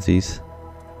bunch of these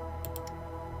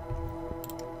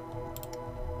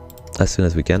as soon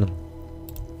as we can,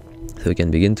 so we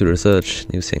can begin to research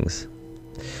new things.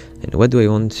 And what do I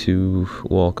want to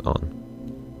work on?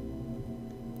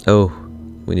 Oh,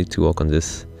 we need to work on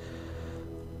this.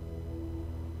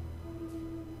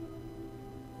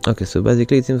 Okay, so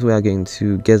basically it seems we are going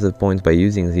to gather points by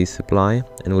using this supply,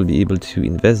 and we'll be able to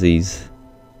invest these.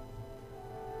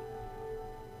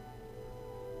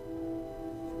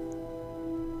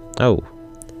 Oh.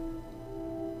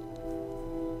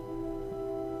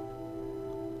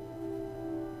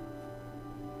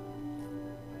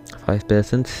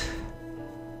 %.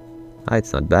 Ah,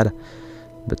 it's not bad,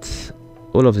 but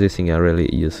all of these things are really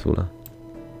useful.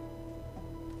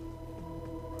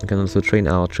 We can also train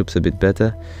our troops a bit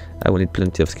better. I will need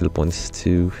plenty of skill points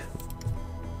to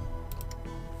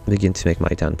begin to make my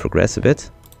town progress a bit.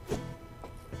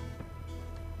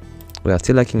 We are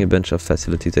still lacking a bunch of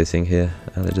facilities, I think, here.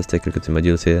 Let's just take a look at the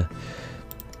modules here.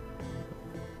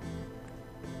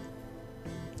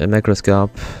 A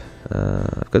microscope.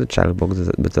 I've got a child box,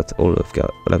 but that's all I've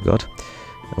got.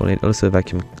 I will need also a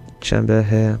vacuum chamber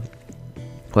here.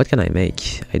 What can I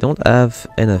make? I don't have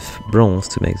enough bronze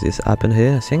to make this happen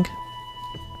here, I think.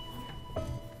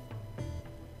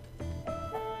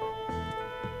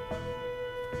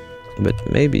 But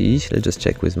maybe, let's just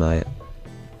check with my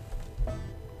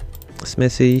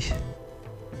smithy.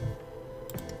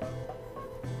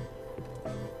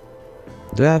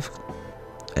 Do I have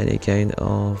any kind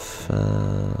of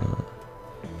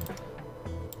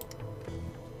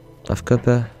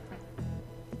copper?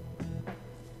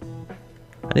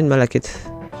 I need malachite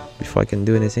before I can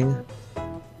do anything.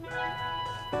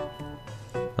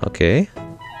 Okay.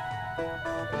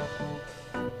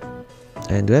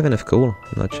 And do I have enough coal?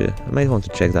 I'm not sure. I might want to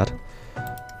check that.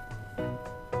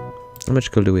 How much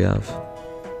coal do we have?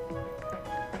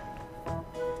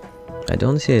 I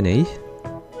don't see any.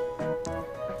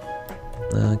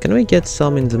 Can we get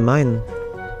some in the mine?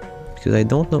 Because I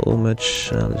don't know how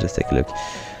much... let's just take a look.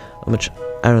 How much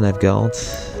iron I've got.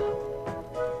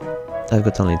 I've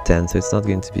got only 10, so it's not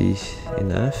going to be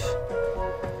enough.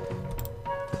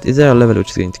 But is there a level which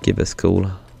is going to give us coal?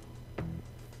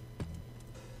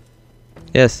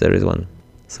 Yes, there is one.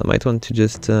 So I might want to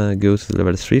just go to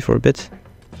level 3 for a bit.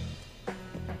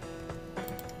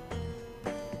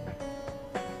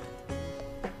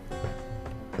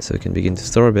 So we can begin to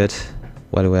store a bit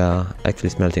while we are actually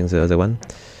smelting the other one.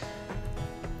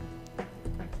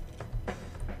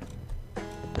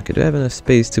 Okay, do I have enough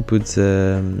space to put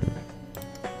the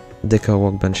decor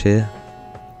workbench here?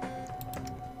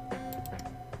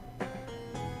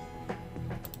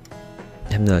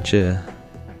 I'm not sure.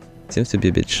 It seems to be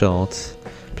a bit short.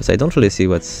 Plus I don't really see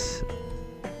what's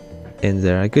in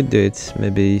there. I could do it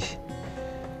maybe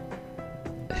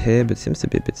here, but it seems to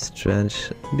be a bit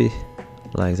strange. Maybe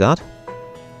like that.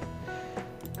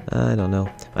 I don't know.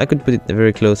 I could put it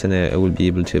very close and I will be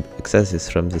able to access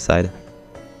this from the side.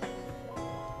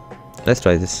 Let's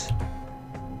try this.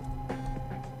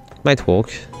 It might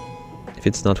work. If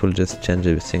it's not, we'll just change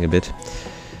everything a bit.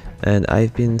 And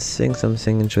I've been seeing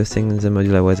something interesting in the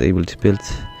module I was able to build.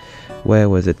 Where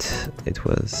was it? It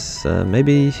was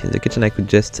maybe in the kitchen. I could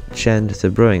just change the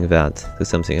brewing vat to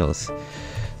something else.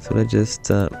 So let's just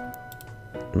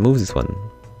move this one.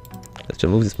 Let's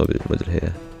remove this module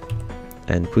here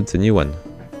and put the new one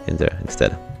in there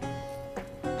instead.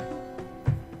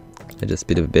 I just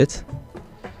speed up a bit.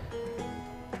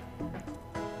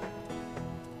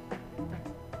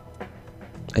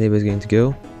 Anybody's going to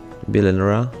go? Bill and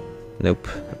Nora? Nope.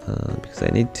 Because I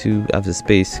need to have the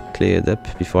space cleared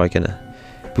up before I can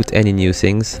put any new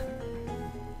things.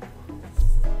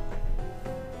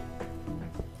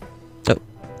 Oh,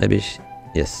 maybe.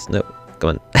 Yes, no. Come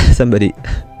on, somebody.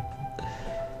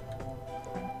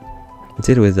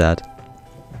 Deal with that.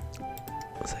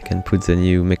 So I can put the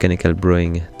new mechanical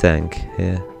brewing tank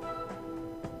here.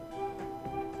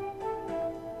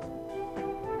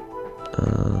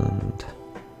 And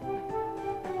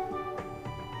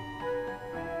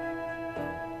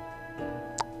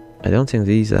I don't think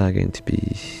these are going to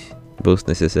be both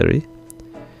necessary.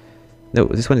 No,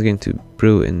 this one is going to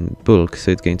brew in bulk,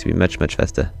 so it's going to be much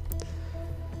faster.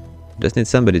 Just need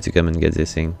somebody to come and get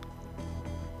this thing.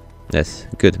 Yes,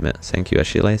 good man. Thank you,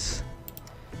 Achilles.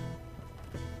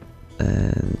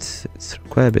 And it's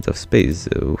quite a bit of space,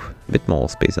 though. A bit more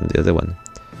space than the other one.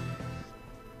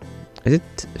 Is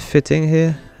it fitting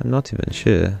here? I'm not even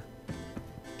sure.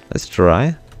 Let's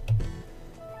try.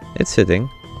 It's fitting.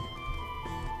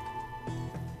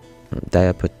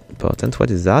 Dire potent.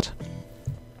 What is that?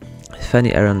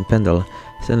 Funny iron pendle.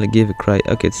 Suddenly gave a cry.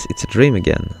 Okay, it's a dream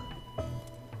again.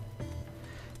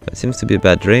 It seems to be a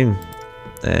bad dream.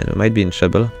 And we might be in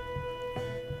trouble.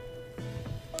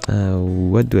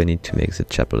 What do I need to make the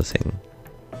chapel thing?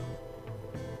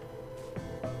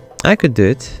 I could do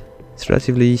it. It's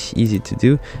relatively easy to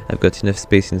do. I've got enough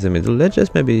space in the middle. Let's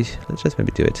just maybe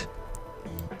do it.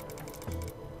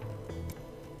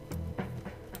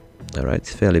 Alright,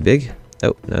 it's fairly big.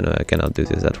 Oh, no, I cannot do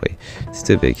this that way. It's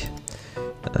too big.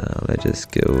 Let's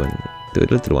just go and do a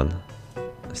little one.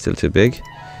 Still too big.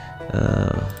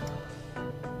 5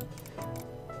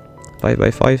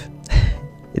 by 5.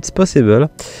 It's possible.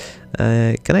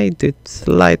 Can I do it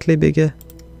slightly bigger?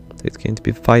 So it's going to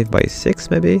be 5 by 6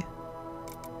 maybe?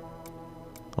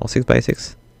 Or 6 by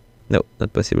 6? No,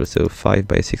 not possible. So 5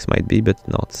 by 6 might be, but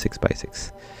not 6 by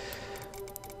 6.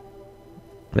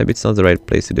 Maybe it's not the right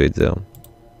place to do it though.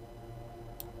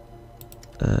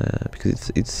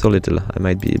 Because it's so little, I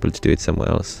might be able to do it somewhere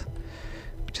else.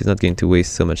 Which is not going to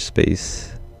waste so much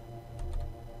space.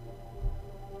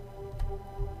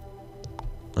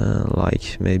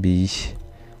 Like maybe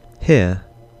here.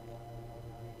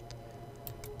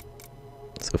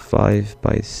 So 5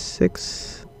 by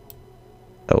 6.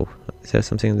 Oh, is there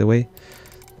something in the way?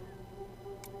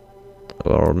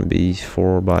 Or maybe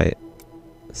 4 by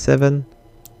 7.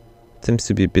 Seems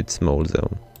to be a bit small though.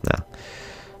 Nah.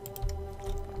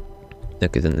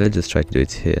 Okay, then let's just try to do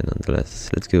it here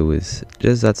nonetheless. Let's go with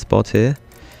just that spot here.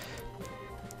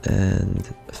 And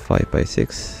 5 by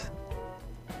 6.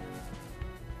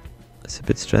 It's a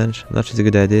bit strange. Not just a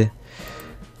good idea.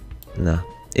 Nah.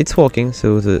 It's working,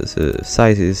 so the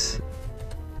size is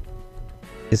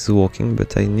working,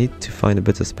 but I need to find a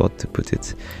better spot to put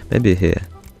it. Maybe here.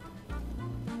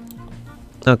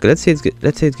 Okay, let's say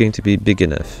it's going to be big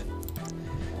enough.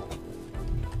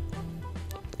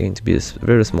 Going to be a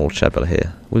very small chapel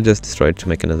here. We'll just destroy it to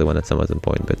make another one at some other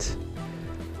point, but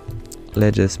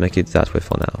let's just make it that way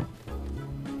for now.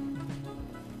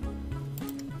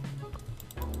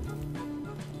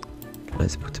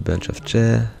 Let's put a bunch of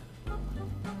chair.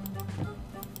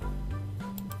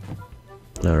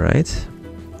 Alright.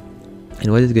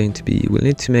 And what is going to be? We'll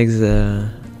need to make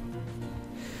the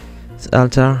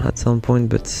altar at some point,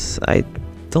 but I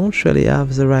don't really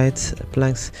have the right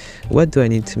planks. What do I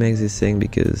need to make this thing?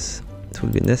 Because it will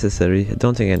be necessary. I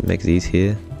don't think I can make these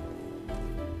here.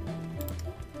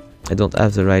 I don't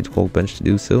have the right workbench to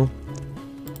do so.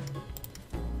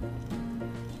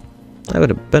 I got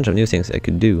a bunch of new things I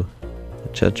could do. A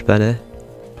church banner.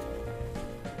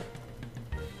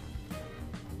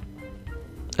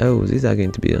 Oh, these are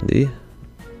going to be handy.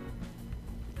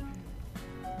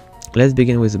 Let's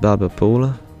begin with the barber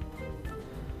pole.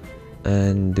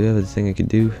 And do we have a thing I could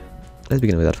do? Let's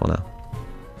begin with that for now.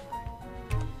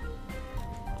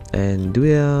 And do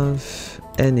we have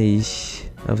any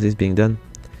of this being done?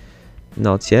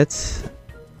 Not yet.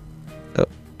 Oh,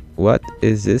 what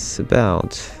is this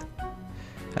about?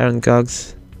 Iron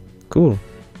cogs. Cool.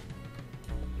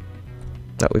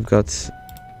 Now we've got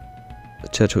a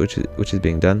church which is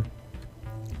being done.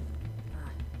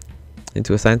 Need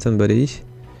to assign somebody.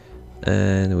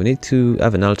 And we need to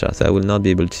have an altar, so I will not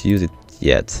be able to use it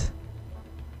yet.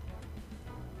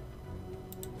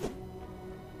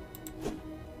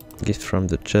 Gift from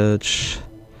the church.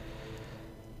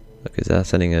 Okay, they're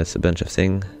sending us a bunch of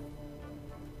things.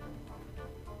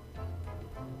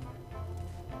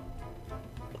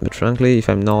 But frankly, if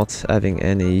I'm not having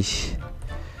any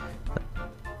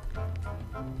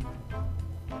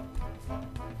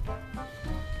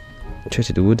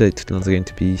treated wood, it's not going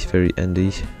to be very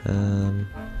handy.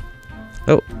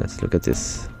 Oh, let's look at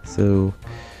this. So,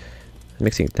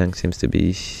 mixing tank seems to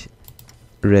be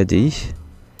ready.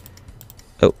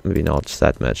 Oh, maybe not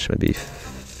that much. Maybe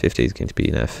 50 is going to be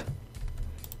enough.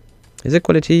 Is the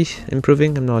quality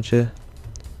improving? I'm not sure.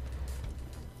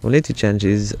 We'll need to change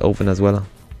his oven as well.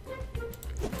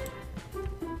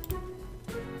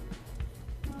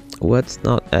 What's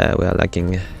not? We are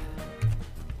lacking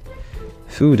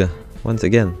food. Once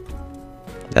again,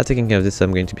 after taking care of this,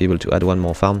 I'm going to be able to add one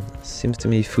more farm. Seems to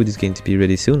me food is going to be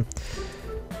ready soon.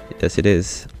 Yes, it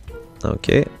is.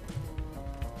 Okay.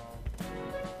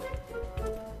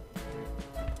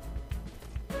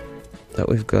 Oh,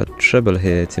 we've got trouble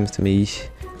here. It seems to me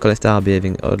colonists are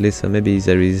behaving oddly, so maybe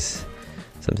there is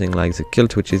something like the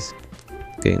cult which is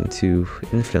going to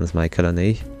influence my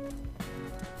colony.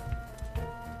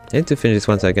 I need to finish this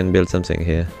one so I can build something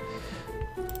here.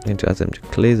 I need to ask them to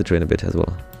clear the drain a bit as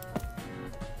well.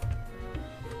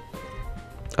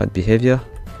 Odd behavior.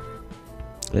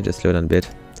 Let's just slow down a bit.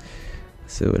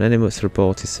 So an anonymous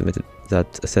report is submitted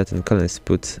that a certain colonist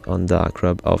put on dark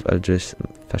robe of eldritch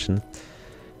fashion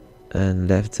and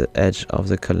left the edge of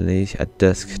the colony at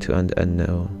dusk to an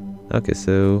unknown. Okay,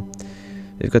 so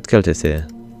we've got cultists here.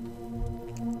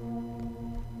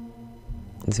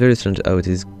 It's very strange how it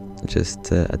is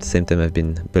just at the same time I've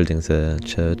been building the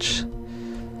church.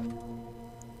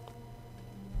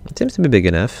 It seems to be big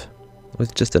enough.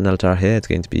 With just an altar here, it's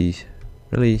going to be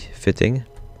really fitting.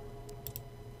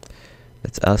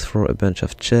 Let's ask for a bunch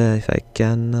of chair if I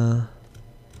can. I'll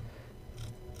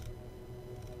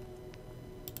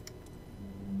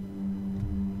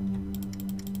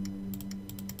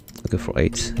go for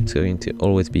 8. It's going to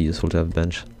always be useful to have a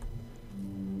bench.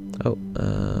 Oh,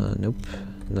 nope.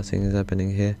 Nothing is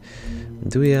happening here.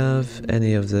 Do we have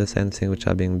any of the same things which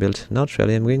are being built? Not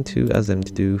really. I'm going to ask them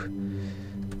to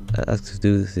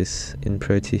do this in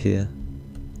priority here.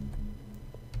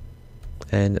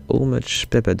 And how much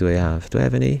pepper do I have? Do I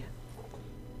have any?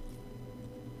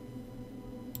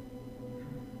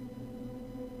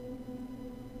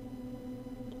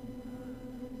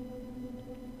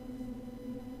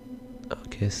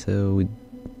 Okay, so we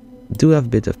do have a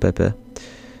bit of pepper.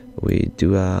 We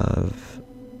do have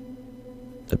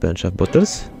a bunch of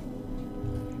bottles.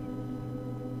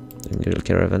 A little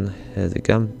caravan, here they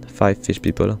come. 5 fish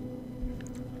people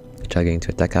which are going to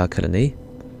attack our colony.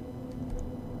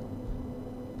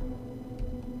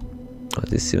 Oh,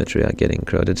 this cemetery are getting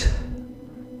crowded.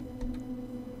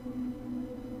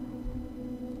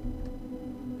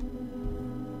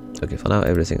 Okay, for now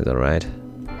everything is alright.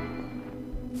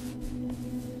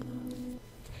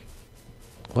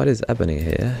 What is happening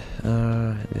here?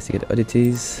 Investigate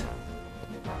oddities.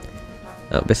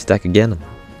 Oh, best attack again.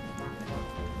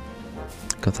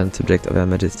 Concerned subject of Her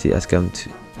Majesty has come to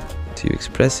you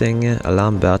expressing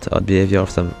alarm about odd behavior of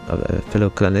some fellow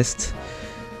colonists.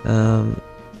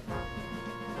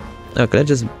 Okay,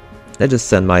 let's just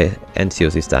send my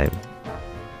NCOs this time.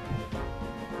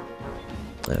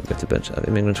 I've got a bunch of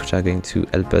immigrants which are going to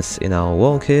help us in our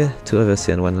work here. 2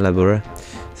 overseers and 1 laborer,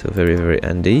 so very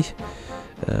handy.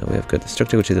 We have got the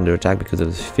structure which is under attack because of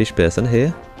the fish person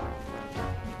here.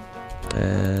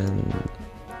 And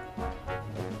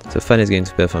so Fan is going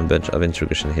to perform a bunch of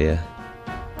introgression here.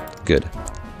 Good.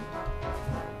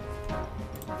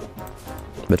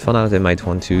 But for now they might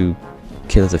want to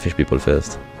kill the fish people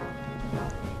first.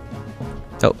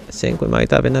 Oh, I think we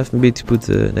might have enough maybe to put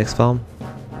the next farm.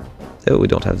 Oh, we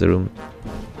don't have the room.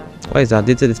 Why is that?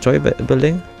 Did they destroy a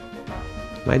building?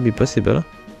 Might be possible.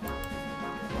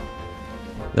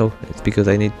 No, it's because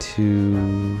I need to...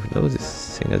 No,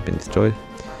 this thing has been destroyed.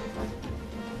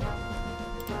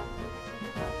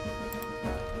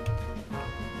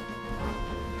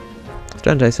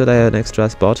 Strange, I thought I had an extra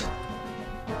spot.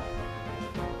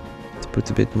 Let's put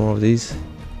a bit more of these.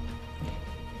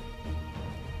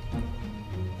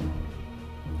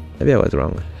 Maybe I was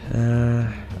wrong.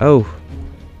 Oh!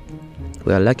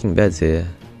 We are lacking beds here.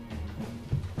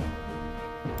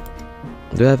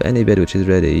 Do I have any bed which is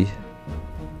ready?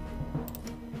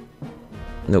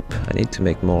 Nope, I need to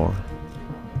make more.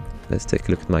 Let's take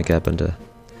a look at my carpenter.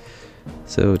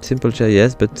 So, simple chair,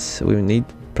 yes, but we need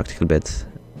practical beds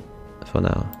for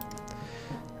now.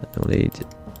 I'll need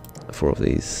 4 of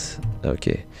these.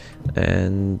 Okay.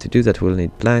 And to do that we'll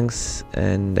need planks,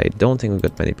 and I don't think we've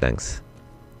got many planks.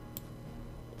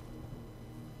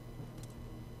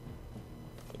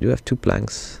 You have 2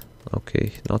 planks.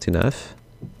 Okay, not enough.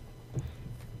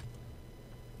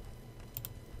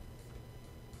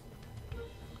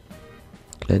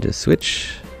 Let's just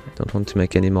switch. I don't want to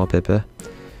make any more paper.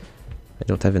 I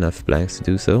don't have enough planks to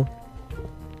do so.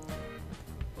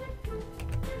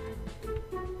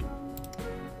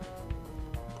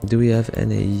 Do we have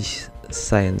any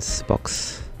science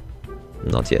box?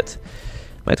 Not yet.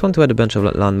 Might want to add a bunch of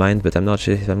landmines, but I'm not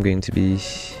sure if I'm going to be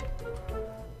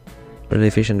really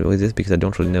efficient with this because I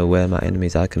don't really know where my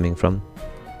enemies are coming from.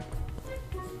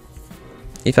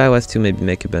 If I was to maybe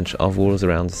make a bunch of walls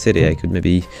around the city, I could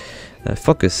maybe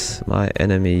focus my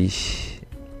enemy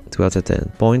towards a certain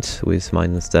point with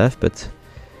mine and stuff, but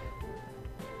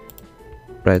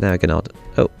right now I cannot.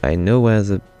 Oh, I know where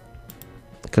the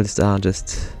cultists are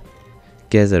just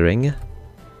gathering.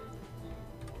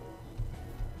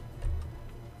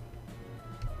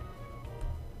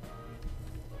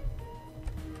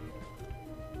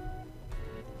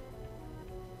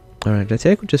 Alright, let's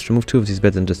say I could just remove 2 of these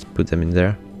beds and just put them in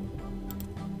there.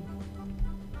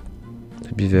 It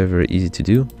would be very, very easy to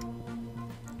do,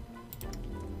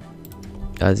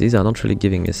 as these are not really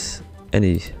giving us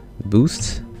any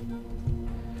boost.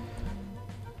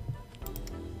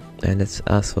 And let's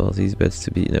ask for these beds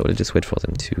to be... No, let's just wait for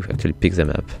them to actually pick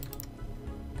them up.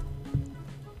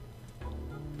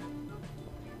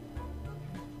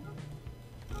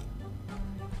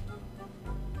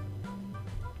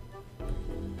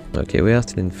 Okay, we are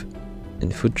still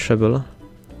in food trouble.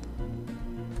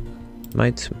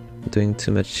 Might doing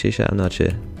too much shisha? I'm not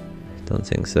sure. Don't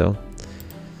think so.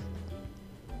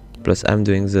 Plus I'm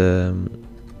doing the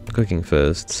cooking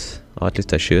first, or at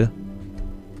least I should.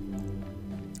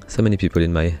 So many people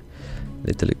in my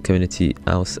little community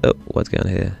house. Oh, what's going on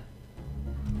here?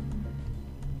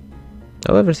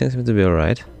 Oh, everything seems to be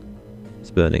alright.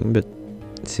 It's burning, but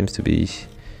it seems to be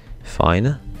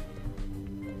fine.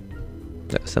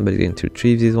 Somebody's going to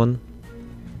retrieve this one.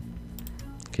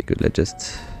 Okay, good. Let's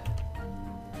just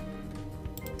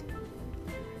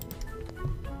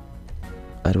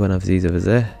add one of these over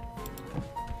there.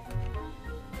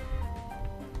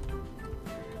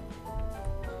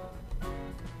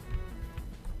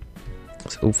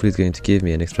 So hopefully it's going to give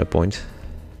me an extra point.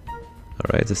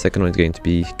 Alright, the second one is going to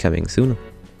be coming soon.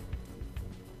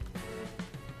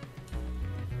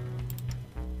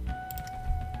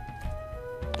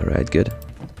 Alright, good.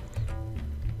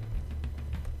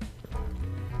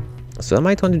 So I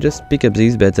might want to just pick up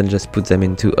these beds and just put them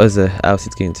into other house.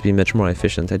 It's going to be much more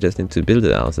efficient. I just need to build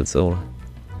a house, that's all.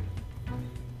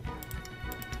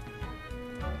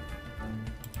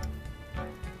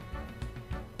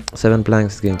 Seven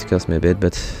planks is going to cost me a bit,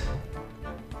 but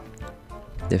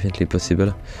definitely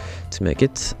possible to make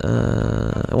it.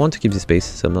 I want to keep this space,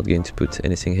 so I'm not going to put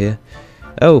anything here.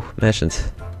 Oh,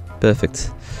 merchant.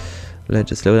 Perfect. Let's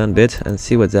just slow down a bit and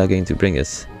see what they're going to bring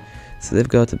us. So they've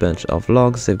got a bunch of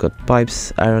logs, they've got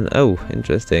pipes, iron. Oh,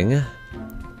 interesting.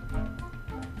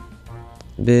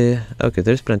 Beer. Okay,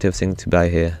 there's plenty of things to buy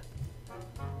here.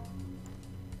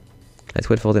 Let's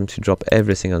wait for them to drop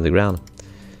everything on the ground.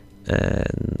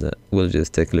 And we'll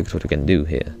just take a look at what we can do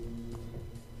here.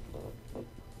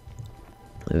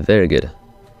 Very good.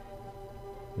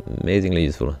 Amazingly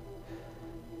useful.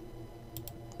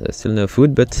 There's still no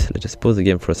food, but let's just pause the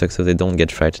game for a sec so they don't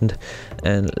get frightened.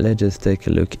 And let's just take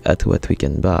a look at what we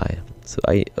can buy. So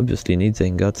I obviously need the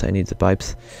ingots, I need the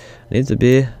pipes, I need the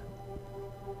beer,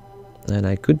 and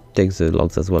I could take the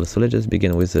logs as well. So let's just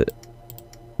begin with the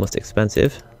most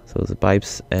expensive, so the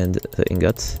pipes and the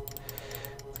ingots.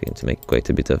 It's going to make quite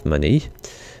a bit of money.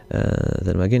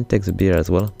 Then we're going to take the beer as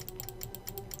well.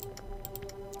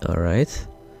 Alright,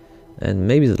 and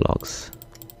maybe the logs.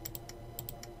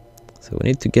 So we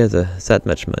need to gather that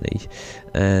much money,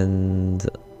 and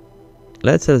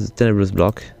let's sell the tenebrous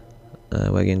block.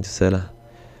 We're going to sell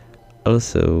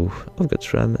also, I've got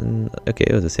SRAM and okay,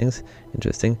 other things,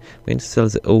 interesting. We're going to sell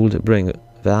the old brewing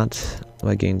vat.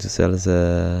 We're going to sell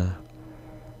the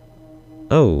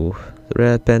the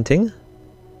rare painting.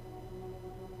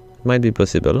 Might be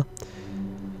possible.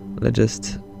 Let's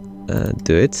just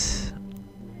do it,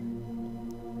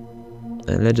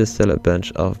 and let's just sell a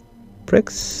bunch of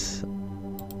bricks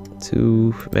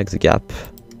to make the gap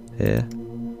here.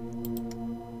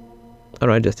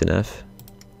 Alright, just enough.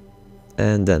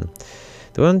 And then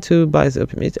do I want to buy the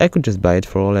opium meat? I could just buy it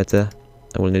for all later.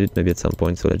 I will need it maybe at some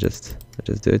point, so let's just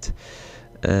do it.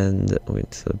 And we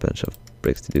need a bunch of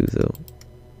bricks to do so.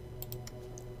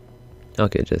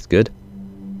 Okay, just good.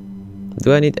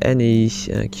 Do I need any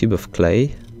cube of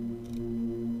clay?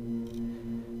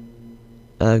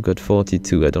 I've got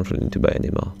 42. I don't really need to buy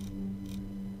any more.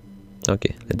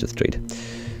 Okay, let's just trade.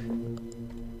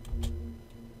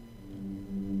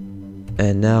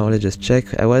 And now let's just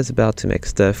check. I was about to make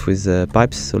stuff with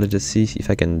pipes, so let's just see if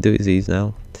I can do these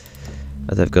now,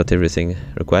 as I've got everything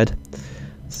required.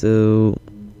 So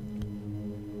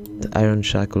the iron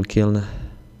charcoal kiln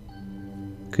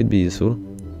could be useful.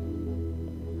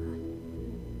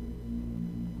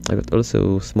 I got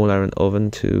also small iron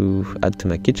oven to add to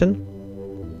my kitchen.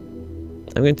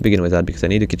 I'm going to begin with that because I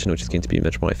need a kitchen which is going to be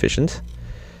much more efficient,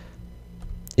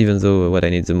 even though what I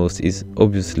need the most is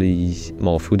obviously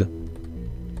more food,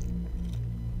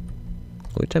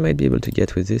 which I might be able to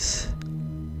get with this.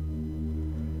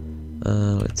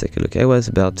 Let's take a look. I was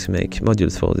about to make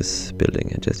modules for this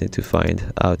building. I just need to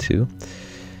find how to.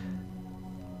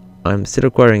 I'm still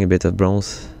requiring a bit of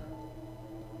bronze,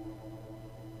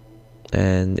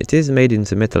 and it is made in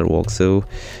the metalwork, so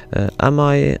am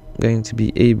I going to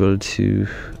be able to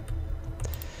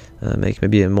make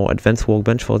maybe a more advanced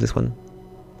workbench for this one?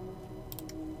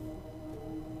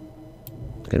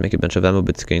 I can make a bunch of ammo,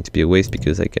 but it's going to be a waste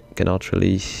because I cannot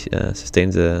really sustain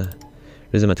the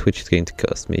rhythm at which it's going to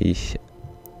cost me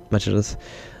materials.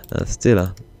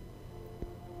 Still,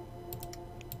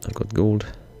 I've got gold.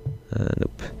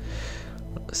 Nope.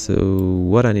 So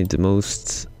what I need the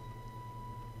most,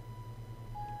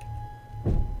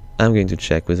 I'm going to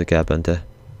check with the carpenter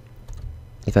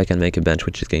if I can make a bench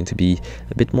which is going to be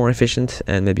a bit more efficient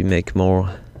and maybe make more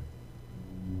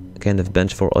kind of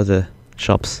bench for other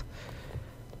shops.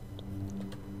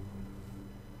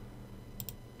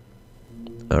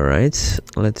 Alright,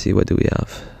 let's see, what do we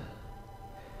have?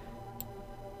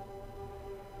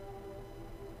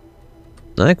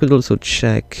 I could also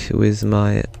check with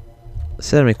my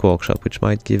ceramic workshop, which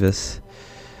might give us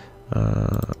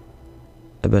a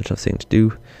bunch of things to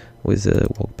do with the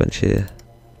workbench here.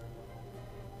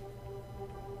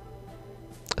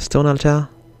 Stone altar.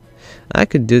 I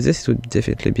could do this, it would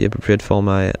definitely be appropriate for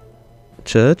my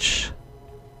church,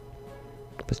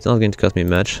 but it's not going to cost me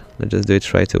much. Let's just do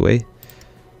it right away.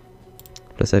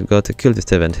 Plus I've got a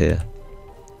cultist event here.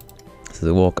 So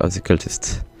the work of the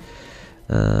cultists.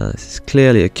 This is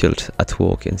clearly a cult at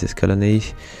work in this colony.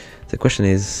 The question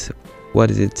is,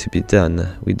 what is it to be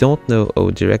done? We don't know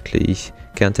how directly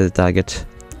counter the target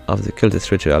of the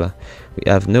cultist ritual. We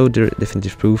have no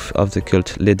definitive proof of the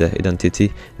cult leader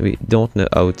identity. We don't know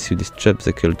how to disrupt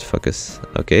the cult focus.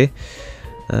 Okay.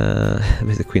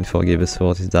 May the queen forgive us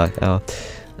for this dark hour.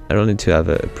 I don't need to have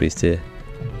a priest here,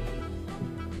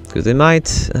 because they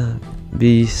might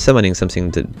be summoning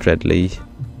something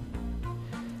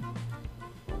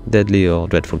deadly or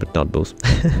dreadful, but not both.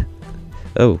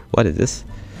 Oh, what is this?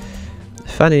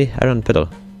 Funny iron pedal.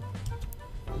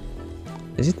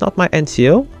 Is it not my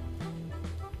NCO?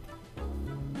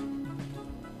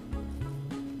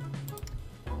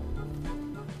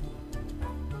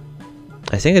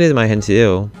 I think it is my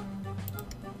NCO.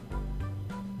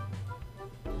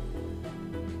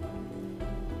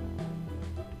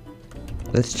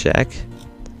 Let's check.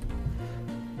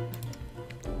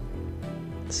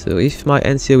 So if my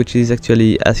NCO, which is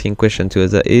actually asking question to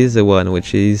us, is the one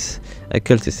which is a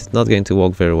cultist, it's not going to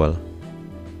work very well.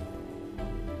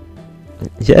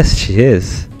 Yes, she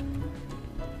is.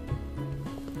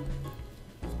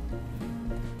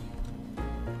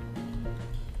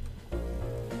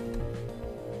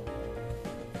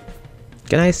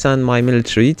 Can I send my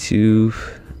military to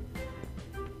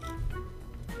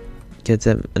get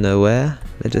them unaware.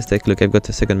 Let's just take a look. I've got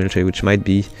a second military, which might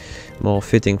be more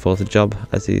fitting for the job,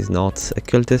 as he is not a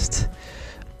cultist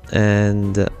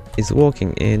and is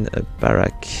working in a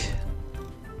barrack.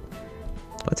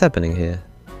 What's happening here?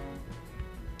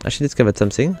 Has she discovered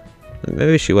something?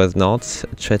 Maybe she was not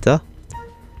a traitor.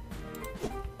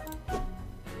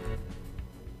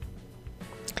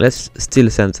 Let's still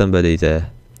send somebody there.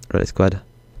 Right, squad.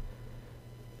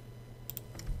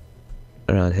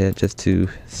 Around here, just to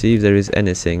see if there is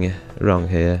anything wrong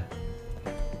here.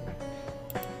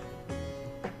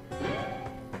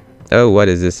 Oh, what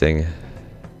is this thing?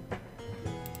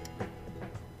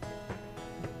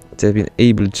 They've been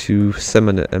able to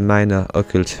summon a minor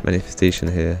occult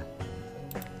manifestation here.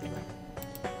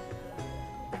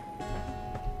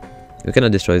 We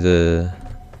cannot destroy the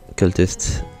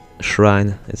cultist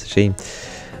shrine, it's a shame.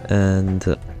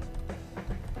 And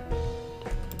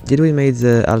did we make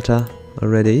the altar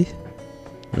already?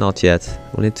 Not yet.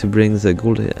 We'll need to bring the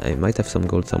gold. I might have some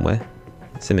gold somewhere,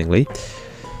 seemingly.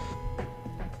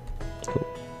 Oh.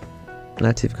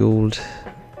 Native gold.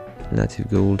 Native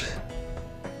gold.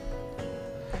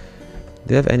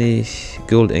 Do you have any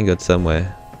gold ingots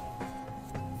somewhere?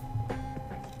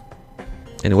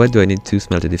 And what do I need to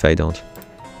smelt it if I don't?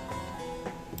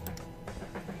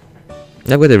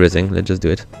 I've got everything, let's just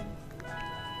do it.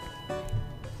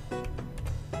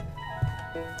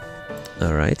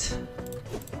 Alright.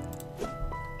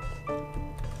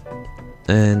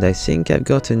 And I think I've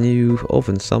got a new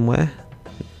oven somewhere.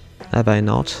 Have I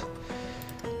not?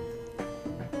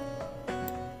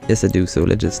 Yes I do, so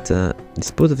let's just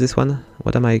dispose of this one.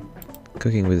 What am I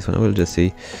cooking with this one? We'll just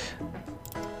see.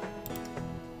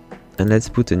 And let's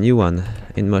put a new one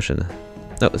in motion.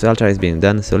 Oh, the altar is being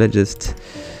done, so let's just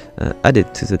add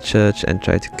it to the church and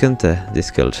try to counter this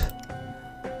cult.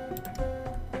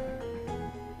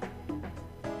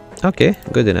 Okay,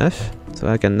 good enough. So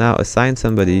I can now assign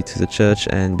somebody to the church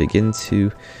and begin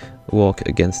to work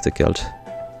against the cult.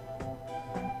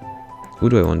 Who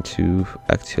do I want to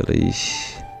actually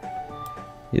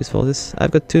use for this?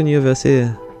 I've got two new verses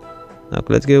here.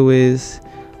 Okay, let's go with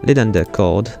Ledander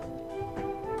Cord.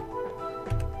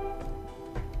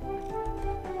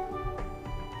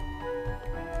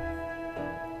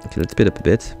 Okay, let's speed up a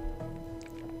bit.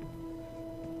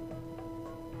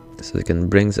 So we can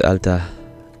bring the altar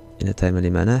in a timely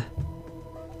manner.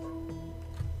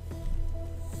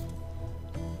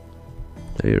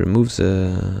 Maybe remove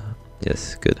the...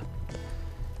 yes, good.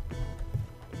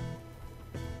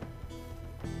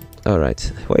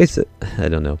 Alright, why is it? I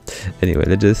don't know. Anyway,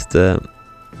 let's just add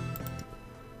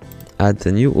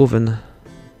the new oven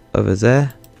over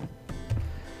there.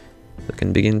 We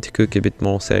can begin to cook a bit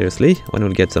more seriously when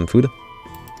we'll get some food,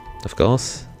 of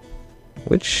course,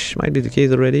 which might be the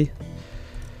case already.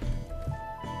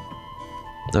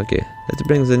 Okay, let's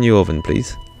bring the new oven,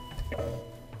 please.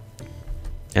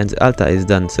 And the altar is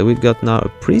done, so we've got now a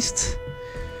priest,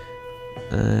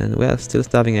 and we are still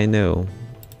starving, I know.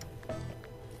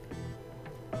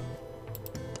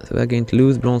 So we're going to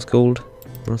lose bronze coal,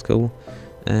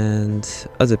 and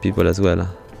other people as well.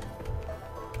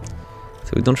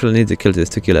 So we don't really need the cultists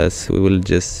to kill us, we will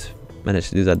just manage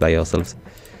to do that by ourselves.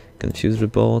 Confused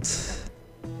reports.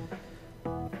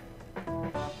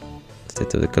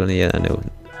 State of the colony, yeah, I know.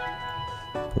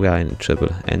 We are in trouble,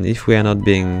 and if we are not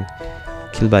being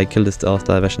killed by cultists or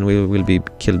starvation, we will be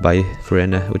killed by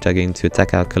foreigners, which are going to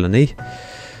attack our colony.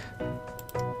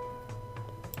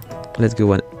 Let's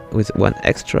go with one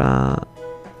extra.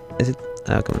 Is it?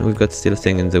 Come on, we've got still a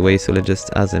thing in the way, so let's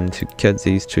just ask them to cut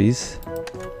these trees.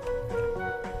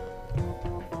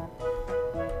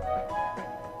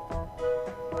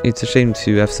 It's a shame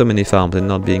to have so many farms and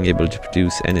not being able to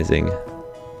produce anything.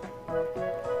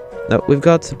 No, we've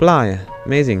got supply.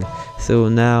 Amazing. So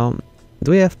now,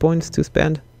 do we have points to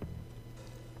spend?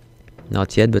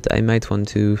 Not yet, but I might want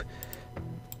to...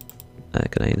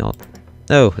 can I not?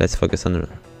 Oh, let's focus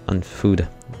on food.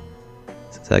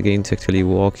 So they're going to actually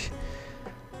work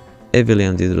heavily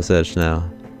on this research now.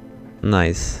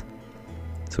 Nice.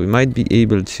 So we might be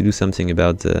able to do something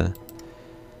about the...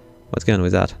 what's going on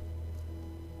with that?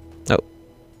 Oh.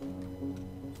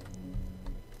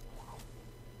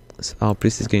 So our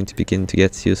priest is going to begin to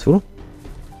get useful.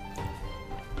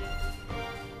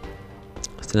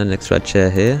 Still an extra chair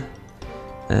here.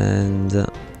 And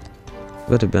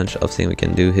got a bunch of things we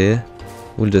can do here.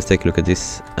 We'll just take a look at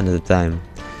this another time.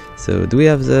 So do we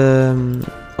have the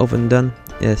oven done?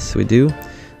 Yes, we do.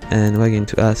 And we're going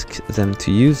to ask them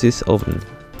to use this oven,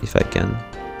 if I can,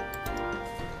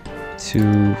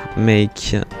 to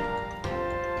make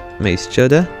mace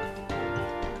chowder.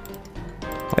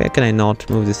 Why can I not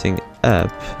move this thing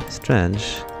up?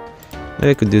 Strange.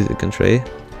 Maybe I could do the contrary.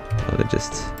 Oh, they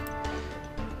just...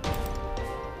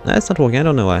 No, it's not working, I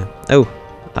don't know why. Oh,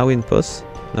 are we in pause?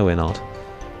 No, we're not.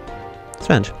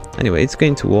 Strange. Anyway, it's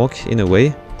going to work in a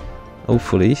way.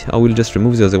 Hopefully. I will just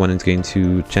remove the other one, it's going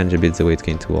to change a bit the way it's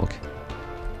going to work.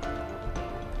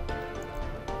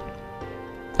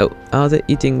 Oh, are they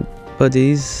eating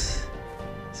bodies?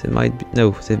 They might be...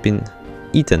 No, they've been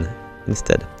eaten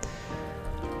instead.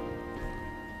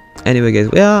 Anyway guys,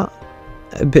 we are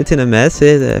a bit in a mess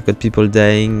here. I've got people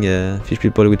dying, fish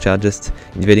people which are just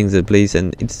invading the place,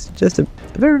 and it's just a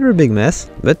very, very big mess.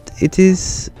 But it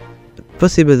is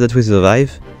possible that we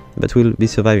survive, but we'll be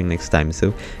surviving next time.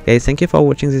 So guys, thank you for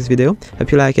watching this video.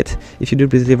 Hope you like it. If you do,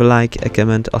 please leave a like, a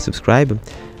comment or subscribe.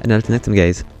 And until next time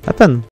guys, have fun!